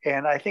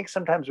 And I think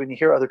sometimes when you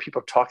hear other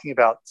people talking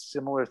about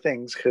similar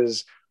things,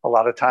 because a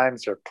lot of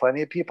times there are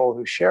plenty of people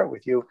who share it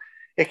with you,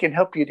 it can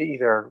help you to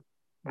either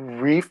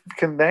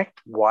reconnect.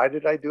 Why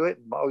did I do it?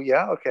 Oh,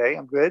 yeah. Okay.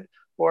 I'm good.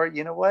 Or,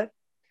 you know what?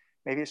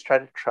 Maybe it's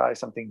try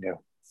something new.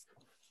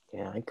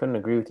 Yeah, I couldn't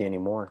agree with you any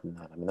more than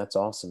that. I mean, that's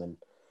awesome. And,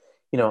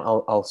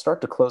 I'll start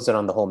to close it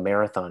on the whole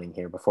marathoning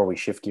here before we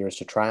shift gears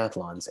to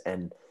triathlons.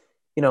 And,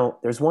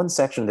 there's one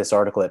section of this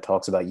article that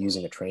talks about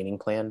using a training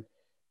plan.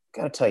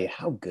 Got to tell you,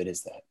 how good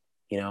is that?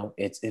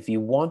 It's, if you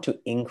want to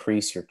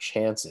increase your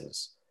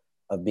chances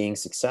of being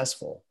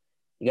successful,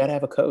 you got to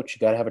have a coach. You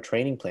got to have a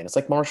training plan. It's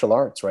like martial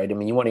arts, right? I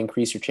mean, you want to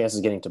increase your chances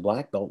of getting to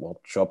black belt.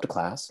 Well, show up to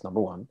class, number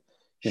one.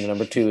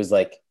 Number two is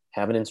like,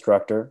 have an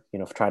instructor,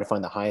 try to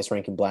find the highest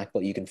ranking black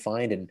belt you can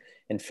find,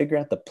 and figure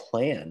out the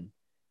plan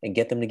and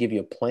get them to give you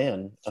a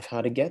plan of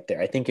how to get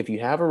there. I think if you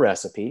have a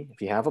recipe,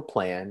 if you have a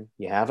plan,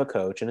 you have a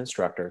coach, an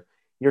instructor,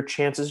 your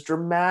chances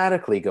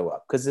dramatically go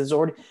up, because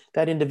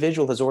that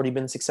individual has already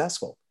been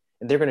successful,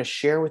 and they're going to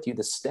share with you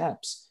the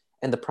steps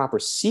and the proper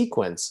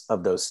sequence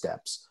of those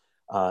steps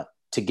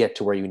to get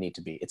to where you need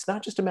to be. It's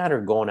not just a matter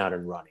of going out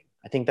and running.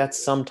 I think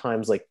that's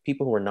sometimes, like,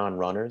 people who are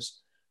non-runners,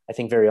 I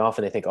think very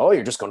often they think, oh,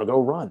 you're just going to go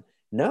run.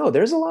 No,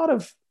 there's a lot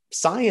of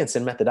science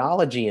and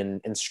methodology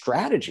and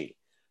strategy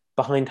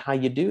behind how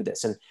you do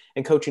this.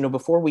 And Coach,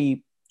 before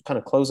we kind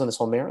of close on this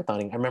whole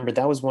marathoning, I remember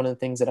that was one of the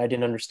things that I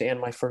didn't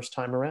understand my first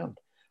time around.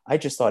 I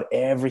just thought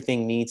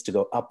everything needs to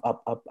go up,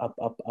 up, up, up,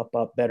 up, up,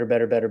 up, better,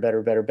 better, better,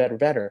 better, better, better,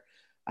 better.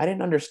 I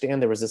didn't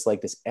understand there was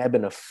this ebb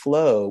and a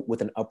flow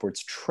with an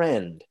upwards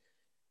trend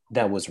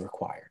that was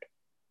required.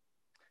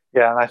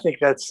 Yeah, and I think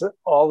that's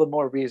all the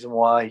more reason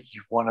why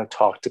you want to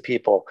talk to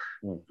people,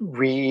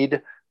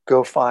 read,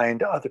 go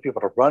find other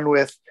people to run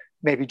with,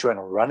 maybe join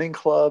a running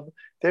club.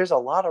 There's a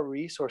lot of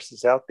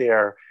resources out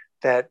there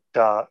that,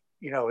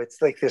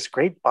 it's like this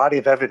great body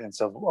of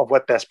evidence of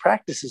what best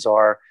practices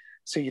are.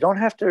 So you don't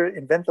have to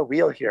invent the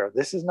wheel here.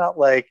 This is not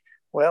like,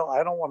 well,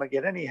 I don't want to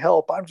get any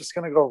help, I'm just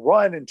going to go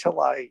run until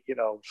I,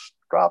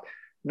 drop.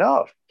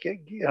 No,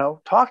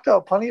 talk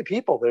to plenty of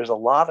people. There's a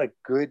lot of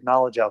good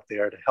knowledge out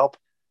there to help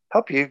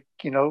you,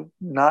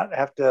 not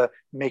have to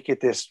make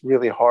it this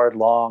really hard,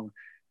 long,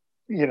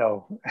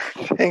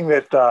 thing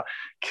that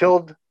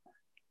killed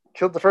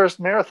the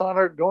first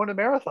marathoner going to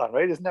marathon,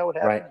 right? Isn't that what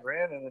happened? Right.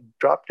 Ran and then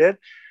dropped dead.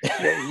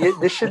 Yeah,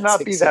 this should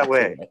not be that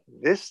way. Right.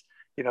 This,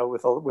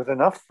 with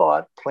enough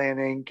thought,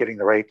 planning, getting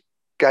the right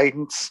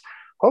guidance,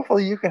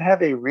 hopefully you can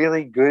have a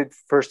really good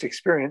first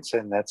experience,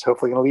 and that's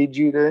hopefully going to lead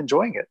you to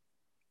enjoying it.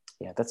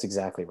 Yeah, that's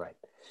exactly right.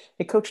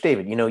 Hey, Coach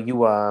David,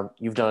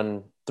 you've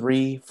done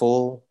 3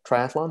 full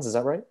triathlons, is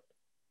that right?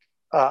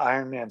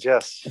 Ironmans,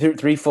 yes.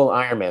 3 full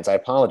Ironmans. I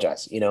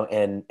apologize.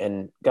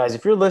 And guys,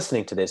 if you're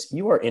listening to this,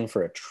 you are in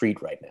for a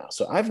treat right now.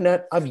 So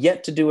I've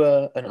yet to do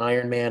an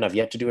Ironman. I've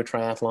yet to do a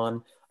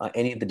triathlon,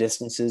 any of the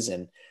distances.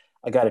 And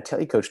I got to tell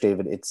you, Coach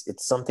David,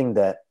 it's something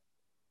that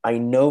I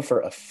know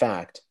for a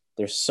fact.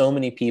 There's so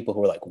many people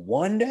who are like,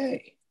 one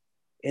day,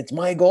 it's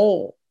my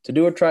goal to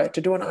do an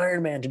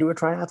Ironman, to do a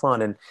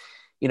triathlon,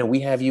 and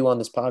we have you on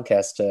this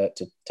podcast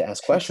to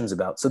ask questions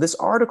about. So this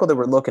article that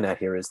we're looking at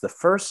here is the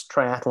first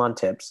triathlon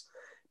tips.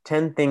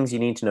 10 things you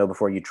need to know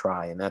before you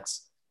try. And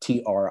that's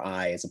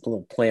TRI. It's a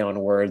little play on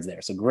words there.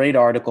 It's a great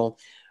article.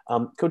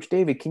 Coach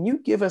David, can you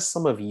give us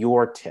some of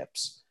your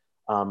tips?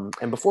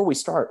 And before we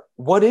start,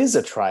 what is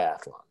a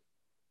triathlon?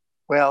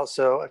 Well,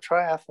 so a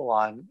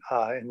triathlon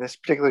in this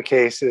particular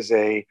case is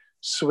a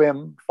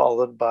swim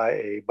followed by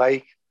a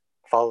bike,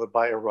 followed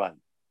by a run.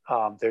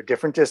 They're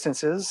different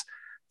distances.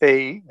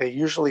 They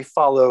usually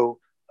follow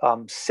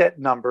set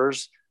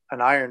numbers. An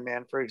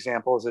Ironman, for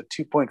example, is a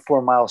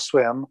 2.4 mile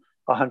swim,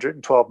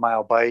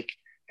 112-mile bike,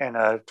 and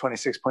a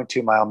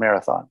 26.2 mile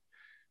marathon.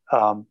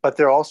 But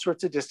there are all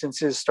sorts of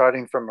distances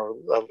starting from,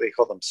 they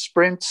call them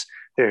sprints.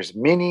 There's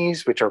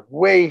minis, which are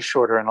way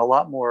shorter and a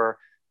lot more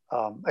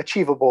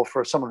achievable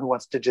for someone who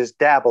wants to just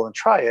dabble and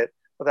try it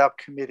without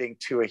committing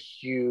to a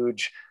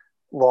huge,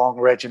 long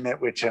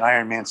regiment, which an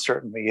Ironman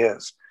certainly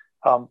is.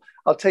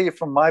 I'll tell you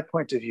from my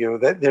point of view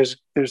that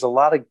there's a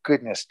lot of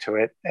goodness to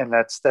it, and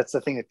that's the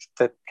thing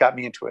that got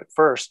me into it.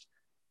 First,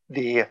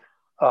 the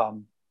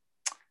um,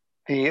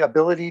 the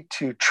ability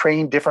to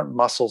train different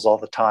muscles all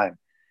the time.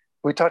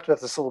 We talked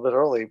about this a little bit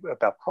earlier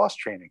about cross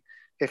training.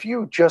 If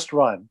you just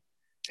run,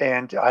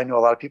 and I know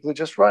a lot of people who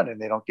just run and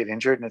they don't get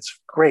injured, and it's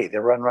great. They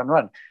run, run,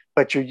 run,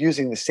 but you're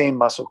using the same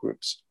muscle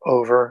groups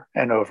over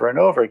and over and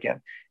over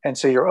again, and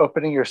so you're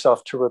opening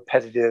yourself to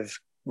repetitive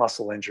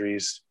muscle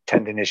injuries,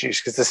 tendon issues,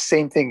 because the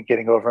same thing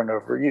getting over and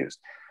over used.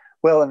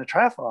 Well, in a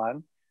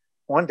triathlon,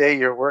 one day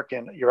you're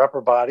working your upper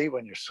body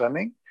when you're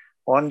swimming,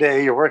 one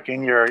day you're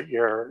working your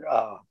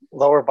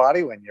lower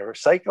body when you're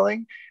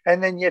cycling,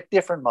 and then yet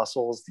different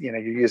muscles. You're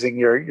using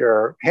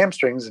your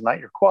hamstrings and not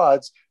your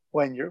quads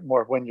when you're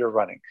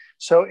running.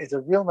 So it's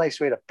a real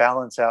nice way to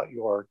balance out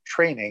your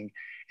training,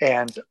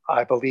 and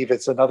I believe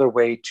it's another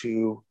way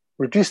to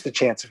reduce the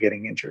chance of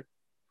getting injured.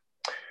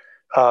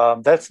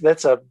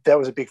 That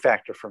was a big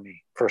factor for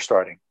me for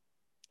starting.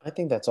 I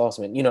think that's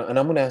awesome. And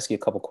I'm going to ask you a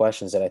couple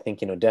questions that I think,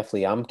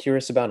 definitely I'm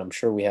curious about. I'm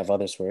sure we have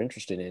others who are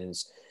interested in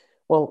is,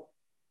 well,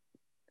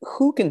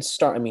 who can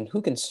start? I mean,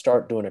 who can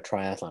start doing a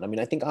triathlon? I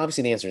mean, I think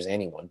obviously the answer is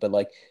anyone, but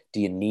like,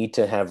 do you need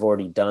to have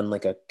already done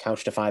like a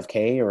couch to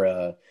 5K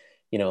or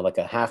like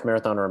a half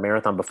marathon or a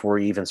marathon before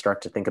you even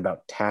start to think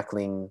about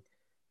tackling,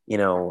 a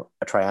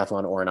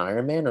triathlon or an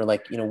Ironman? Or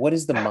like, what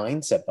is the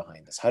mindset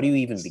behind this? How do you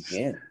even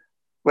begin?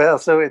 Well,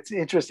 so it's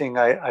interesting.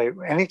 I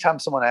anytime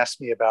someone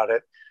asks me about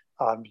it,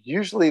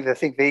 usually the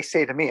thing they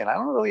say to me, and I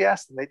don't really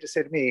ask them, they just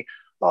say to me,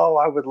 "Oh,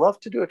 I would love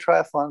to do a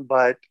triathlon,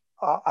 but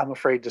I'm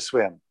afraid to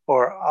swim,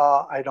 or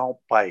I don't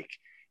bike."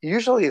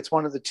 Usually, it's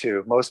one of the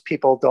two. Most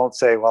people don't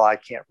say, "Well, I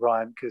can't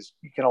run," because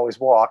you can always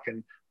walk,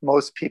 and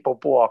most people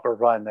walk or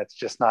run. That's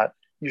just not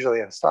usually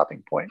a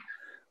stopping point.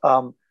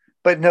 Um,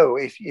 but no,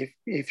 if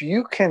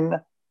you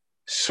can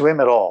swim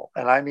at all,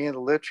 and I mean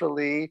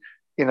literally,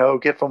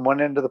 get from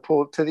one end of the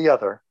pool to the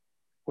other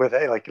with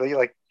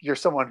like you're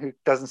someone who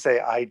doesn't say,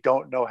 "I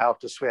don't know how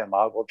to swim.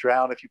 I will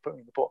drown if you put me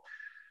in the pool."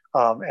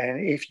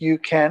 And if you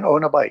can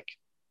own a bike,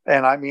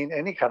 and I mean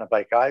any kind of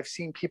bike, I've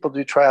seen people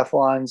do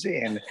triathlons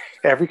in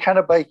every kind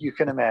of bike you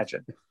can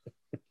imagine.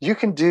 You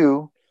can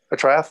do a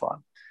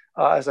triathlon.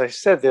 As I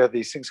said, there are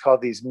these things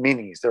called these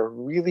minis. They're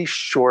really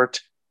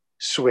short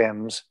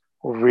swims,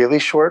 really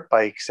short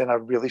bikes, and a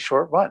really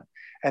short run.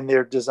 And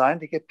they're designed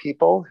to get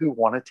people who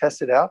want to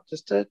test it out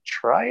just to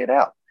try it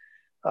out.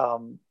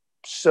 Um,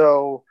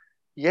 so,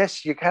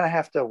 yes, you kind of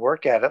have to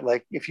work at it.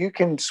 Like if you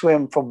can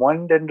swim from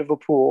one end of a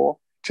pool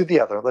to the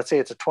other, let's say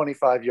it's a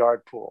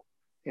 25-yard pool,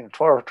 12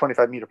 or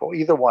 25-meter pool,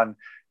 either one,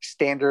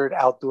 standard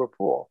outdoor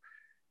pool,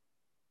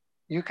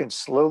 you can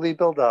slowly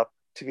build up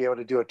to be able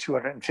to do a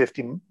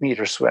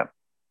 250-meter swim.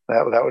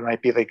 That would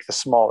might be like the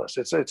smallest.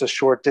 It's a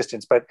short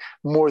distance, but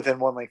more than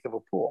one length of a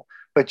pool.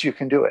 But you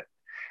can do it.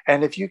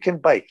 And if you can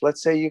bike,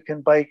 let's say you can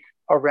bike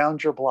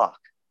around your block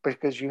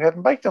because you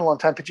haven't biked in a long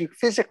time, but you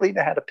physically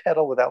know how to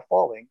pedal without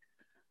falling,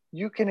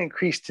 you can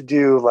increase to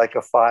do like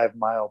a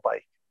 5-mile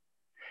bike.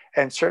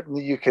 And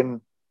certainly you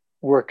can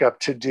work up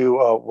to do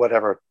a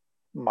whatever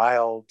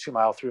mile, 2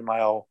 mile, 3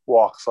 mile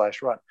walk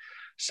 / run.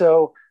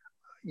 So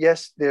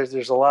yes,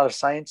 there's a lot of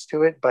science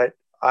to it, but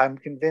I'm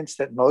convinced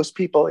that most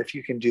people, if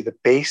you can do the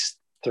base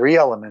 3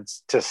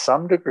 elements to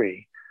some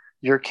degree,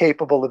 you're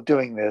capable of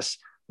doing this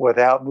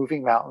without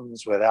moving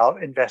mountains,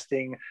 without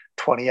investing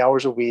 20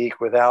 hours a week,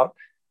 without,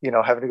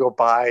 having to go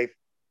buy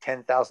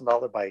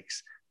 $10,000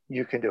 bikes.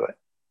 You can do it.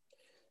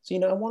 So,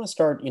 I want to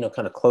start,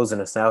 kind of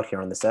closing us out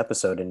here on this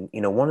episode. And,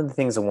 one of the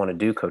things I want to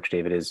do, Coach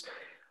David, is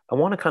I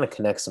want to kind of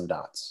connect some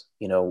dots.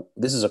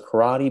 This is a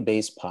karate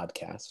based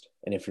podcast.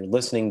 And if you're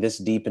listening this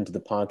deep into the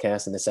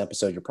podcast and this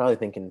episode, you're probably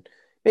thinking,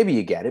 maybe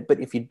you get it. But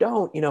if you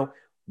don't,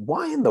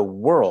 why in the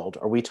world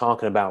are we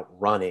talking about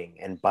running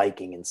and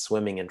biking and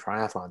swimming and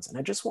triathlons? And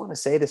I just want to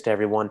say this to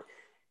everyone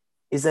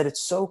is that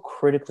it's so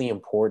critically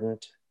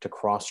important to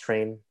cross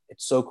train.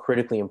 It's so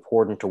critically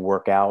important to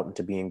work out and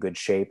to be in good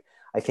shape.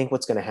 I think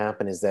what's going to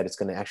happen is that it's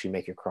going to actually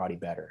make your karate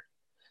better.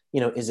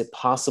 Is it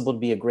possible to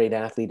be a great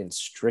athlete and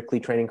strictly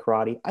training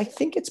karate? I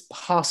think it's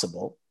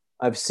possible.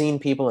 I've seen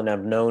people and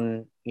I've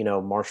known,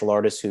 martial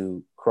artists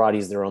who karate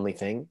is their only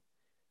thing.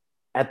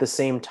 At the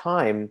same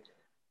time,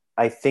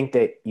 I think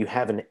that you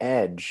have an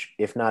edge,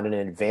 if not an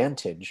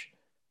advantage,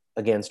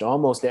 against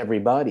almost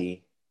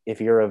everybody if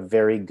you're a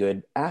very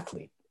good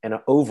athlete and an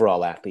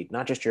overall athlete,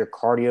 not just your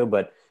cardio,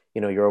 but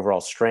your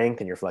overall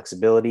strength and your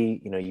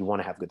flexibility. You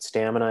want to have good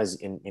stamina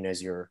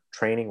as you're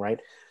training, right?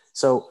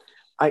 So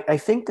I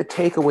think the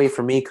takeaway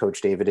for me,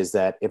 Coach David, is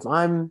that if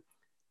I'm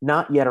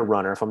not yet a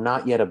runner, if I'm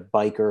not yet a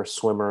biker,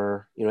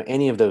 swimmer,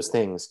 any of those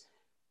things,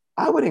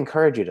 I would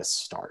encourage you to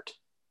start,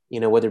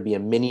 whether it be a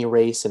mini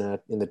race in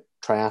the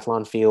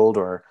triathlon field,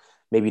 or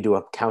maybe do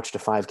a couch to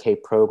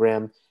 5K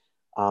program.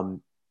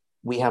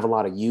 We have a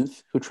lot of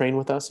youth who train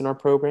with us in our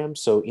program.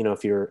 So,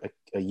 if you're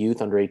a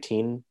youth under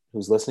 18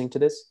 who's listening to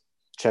this,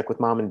 check with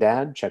mom and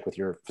dad, check with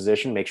your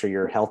physician, make sure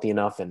you're healthy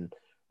enough and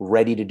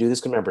ready to do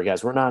this. Remember,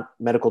 guys, we're not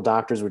medical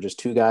doctors. We're just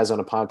two guys on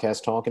a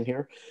podcast talking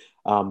here.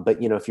 But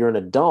if you're an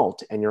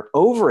adult and you're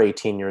over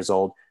 18 years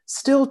old,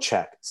 still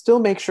check, still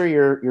make sure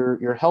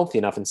you're healthy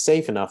enough and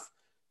safe enough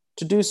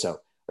to do so.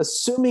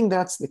 Assuming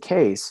that's the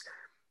case,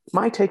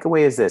 my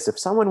takeaway is this: if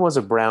someone was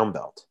a brown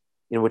belt,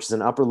 which is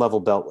an upper level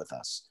belt with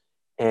us,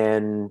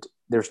 and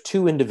there's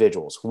two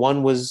individuals,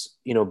 one was,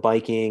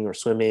 biking or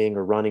swimming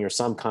or running or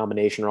some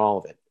combination or all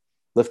of it,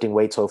 lifting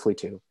weights, hopefully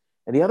too,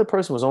 and the other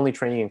person was only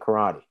training in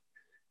karate,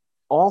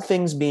 all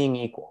things being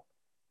equal,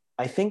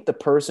 I think the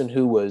person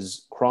who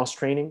was cross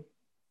training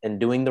and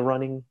doing the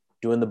running,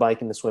 doing the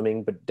biking, the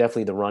swimming, but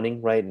definitely the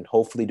running, right? And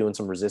hopefully doing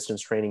some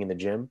resistance training in the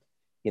gym,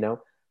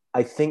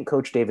 I think,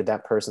 Coach David,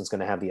 that person's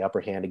going to have the upper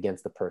hand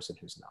against the person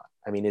who's not.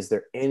 I mean, is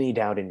there any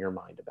doubt in your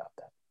mind about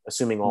that?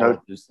 Assuming all of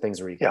those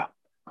things are equal. Yeah,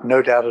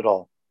 no doubt at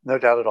all. No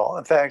doubt at all.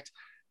 In fact,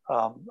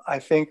 I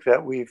think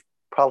that we've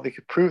probably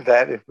could prove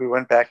that if we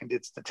went back and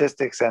did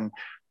statistics and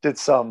did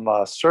some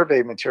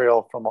survey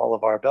material from all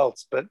of our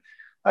belts. But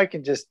I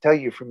can just tell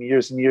you from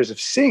years and years of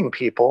seeing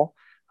people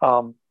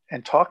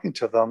and talking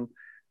to them,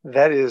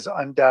 that is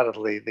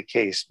undoubtedly the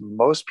case.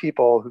 Most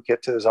people who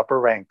get to those upper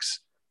ranks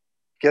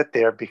get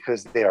there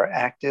because they are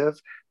active.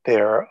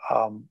 They're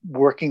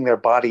working their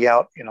body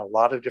out in a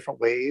lot of different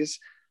ways.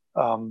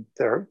 And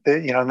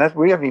that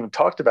we haven't even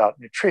talked about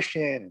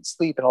nutrition and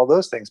sleep and all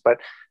those things, but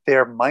they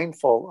are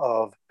mindful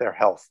of their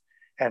health,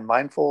 and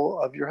mindful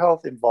of your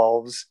health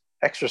involves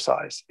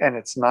exercise, and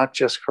it's not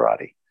just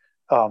karate.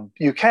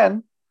 You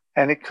can,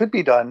 and it could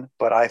be done,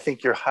 but I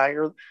think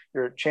your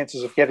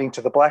chances of getting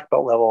to the black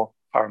belt level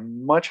are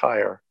much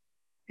higher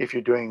if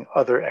you're doing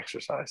other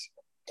exercise.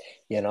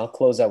 Yeah, and I'll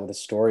close out with a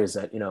story is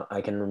that,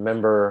 I can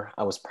remember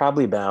I was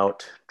probably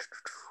it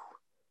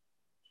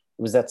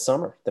was that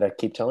summer that I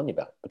keep telling you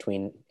about,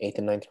 between 8th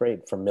and 9th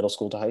grade, from middle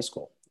school to high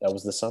school. That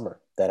was the summer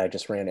that I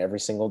just ran every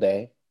single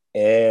day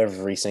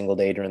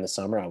during the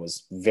summer. I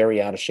was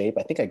very out of shape.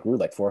 I think I grew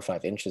like 4 or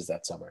 5 inches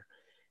that summer.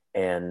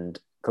 And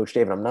Coach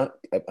David,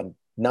 I'm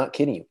not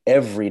kidding you,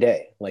 every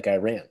day, like I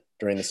ran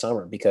during the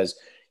summer because,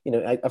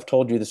 I've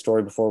told you the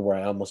story before where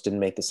I almost didn't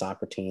make the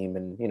soccer team,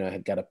 and, I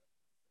had got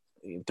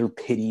through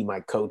pity, my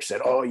coach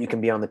said, "Oh, you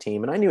can be on the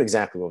team." And I knew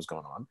exactly what was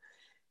going on.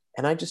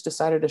 And I just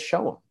decided to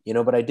show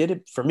him, but I did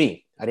it for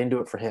me. I didn't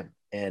do it for him.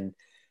 And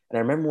I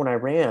remember when I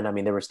ran, I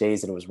mean, there was days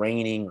that it was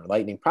raining or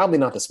lightning, probably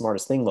not the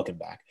smartest thing looking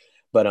back,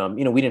 but,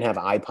 we didn't have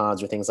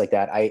iPods or things like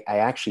that. I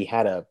actually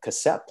had a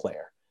cassette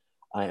player.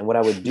 And what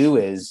I would do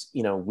is,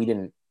 we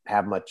didn't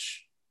have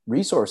much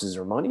resources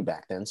or money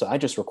back then. So I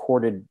just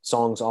recorded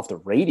songs off the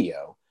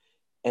radio,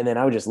 and then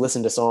I would just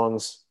listen to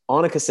songs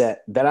on a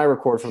cassette that I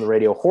record from the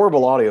radio,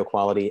 horrible audio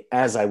quality,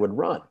 as I would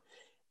run.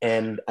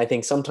 And I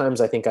think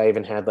sometimes I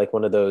even had like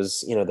one of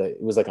those,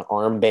 it was like an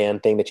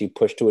armband thing that you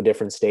push to a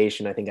different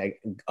station. I think I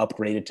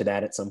upgraded to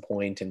that at some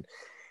point. And,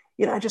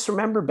 I just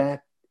remember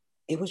back,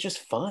 it was just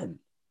fun.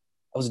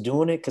 I was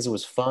doing it because it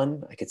was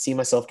fun. I could see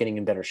myself getting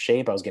in better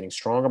shape. I was getting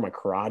stronger. My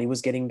karate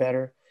was getting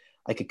better.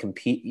 I could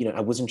compete.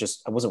 I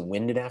wasn't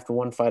winded after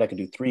one fight. I could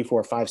do 3,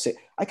 4, 5, 6.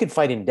 I could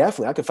fight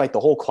indefinitely. I could fight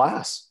the whole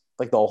class,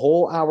 like the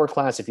whole hour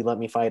class. If you let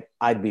me fight,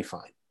 I'd be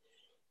fine.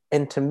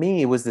 And to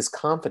me, it was this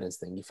confidence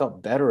thing. You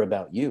felt better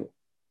about you.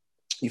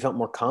 You felt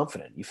more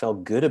confident. You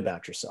felt good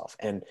about yourself.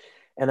 And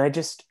I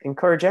just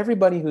encourage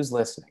everybody who's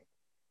listening,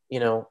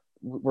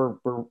 we're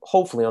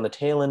hopefully on the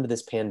tail end of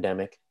this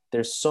pandemic.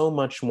 There's so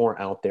much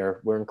more out there.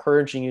 We're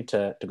encouraging you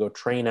to go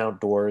train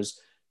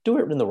outdoors, do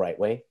it in the right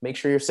way. Make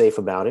sure you're safe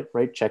about it,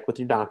 right? Check with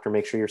your doctor,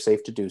 make sure you're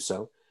safe to do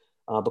so.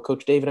 But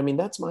Coach David, I mean,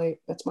 that's my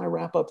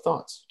wrap up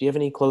thoughts. Do you have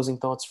any closing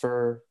thoughts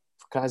for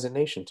Kaizen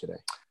Nation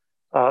today?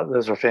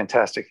 Those are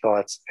fantastic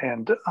thoughts.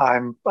 And I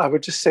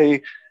would just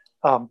say,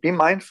 be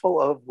mindful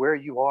of where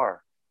you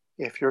are.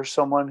 If you're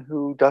someone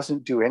who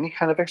doesn't do any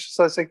kind of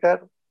exercise like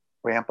that,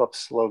 ramp up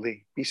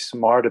slowly, be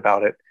smart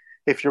about it.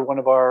 If you're one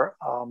of our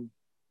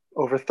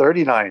over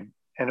 39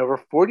 and over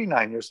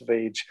 49 years of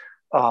age,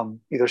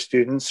 either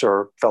students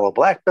or fellow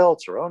black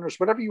belts or owners,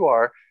 whatever you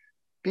are,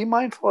 be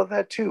mindful of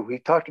that too. We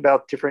talked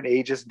about different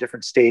ages and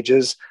different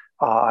stages.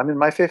 I'm in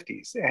my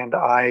 50s and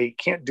I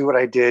can't do what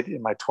I did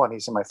in my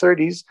 20s and my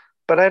 30s,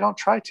 but I don't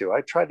try to.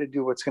 I try to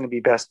do what's going to be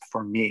best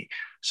for me.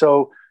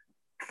 So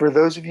for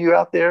those of you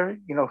out there,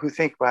 who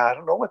think, well, I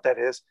don't know what that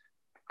is,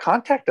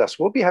 contact us.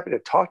 We'll be happy to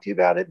talk to you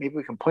about it. Maybe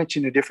we can point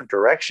you in a different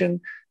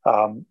direction,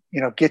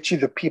 get you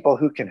the people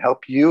who can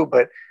help you.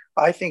 But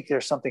I think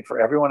there's something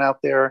for everyone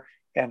out there.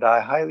 And I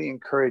highly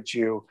encourage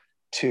you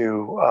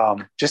to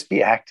just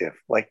be active,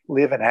 like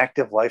live an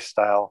active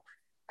lifestyle,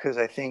 because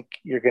I think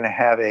you're going to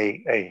have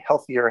a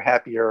healthier,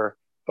 happier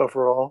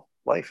overall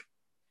life.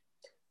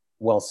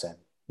 Well said.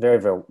 Very,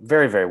 very,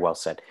 very, very well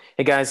said.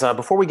 Hey guys,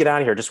 before we get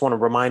out of here, just want to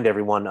remind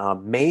everyone,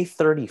 May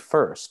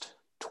 31st,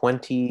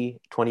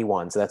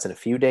 2021. So that's in a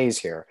few days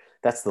here.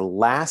 That's the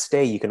last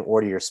day you can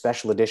order your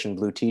special edition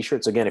blue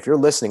t-shirts. Again, if you're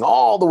listening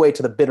all the way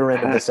to the bitter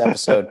end of this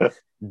episode,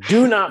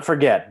 do not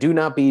forget, do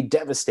not be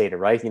devastated,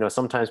 right?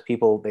 Sometimes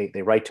people,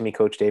 they write to me,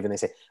 Coach Dave, and they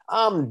say,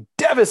 I'm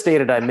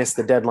devastated I missed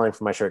the deadline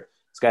for my shirt.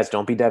 So guys,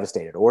 don't be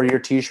devastated. Order your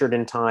t-shirt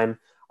in time.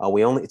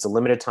 It's a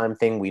limited time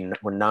thing.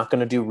 We're not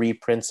going to do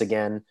reprints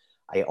again.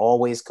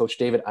 Coach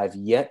David, I've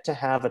yet to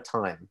have a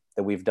time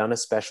that we've done a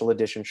special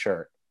edition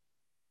shirt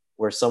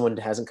where someone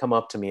hasn't come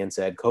up to me and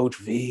said, Coach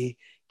V,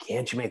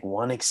 can't you make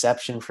one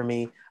exception for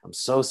me? I'm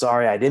so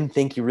sorry. I didn't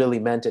think you really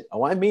meant it.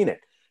 Oh, I mean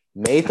it.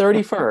 May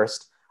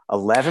 31st,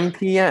 11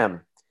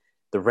 p.m.,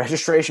 the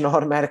registration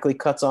automatically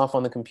cuts off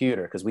on the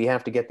computer because we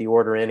have to get the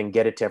order in and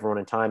get it to everyone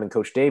in time. And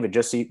Coach David,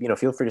 just so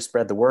feel free to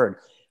spread the word.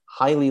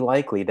 Highly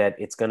likely that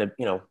it's going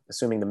to,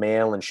 assuming the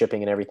mail and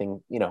shipping and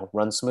everything,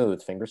 runs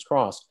smooth, fingers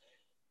crossed,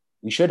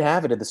 we should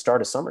have it at the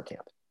start of summer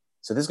camp.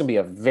 So this is going to be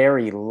a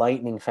very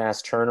lightning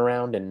fast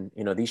turnaround. And,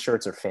 these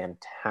shirts are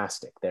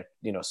fantastic. They're,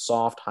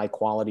 soft, high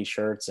quality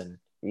shirts. And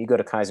you go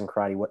to Kaizen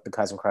Karate, the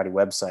Kaizen Karate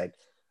website,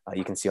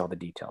 you can see all the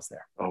details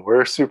there. Well,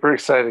 we're super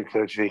excited,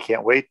 Coach V.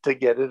 Can't wait to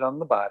get it on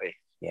the body.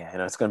 Yeah,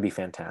 it's going to be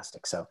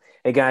fantastic. So,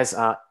 hey guys,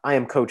 I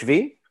am Coach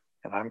V.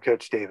 And I'm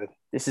Coach David.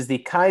 This is the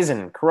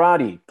Kaizen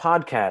Karate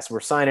podcast. We're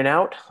signing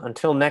out.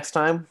 Until next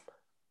time,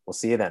 we'll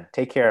see you then.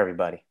 Take care,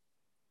 everybody.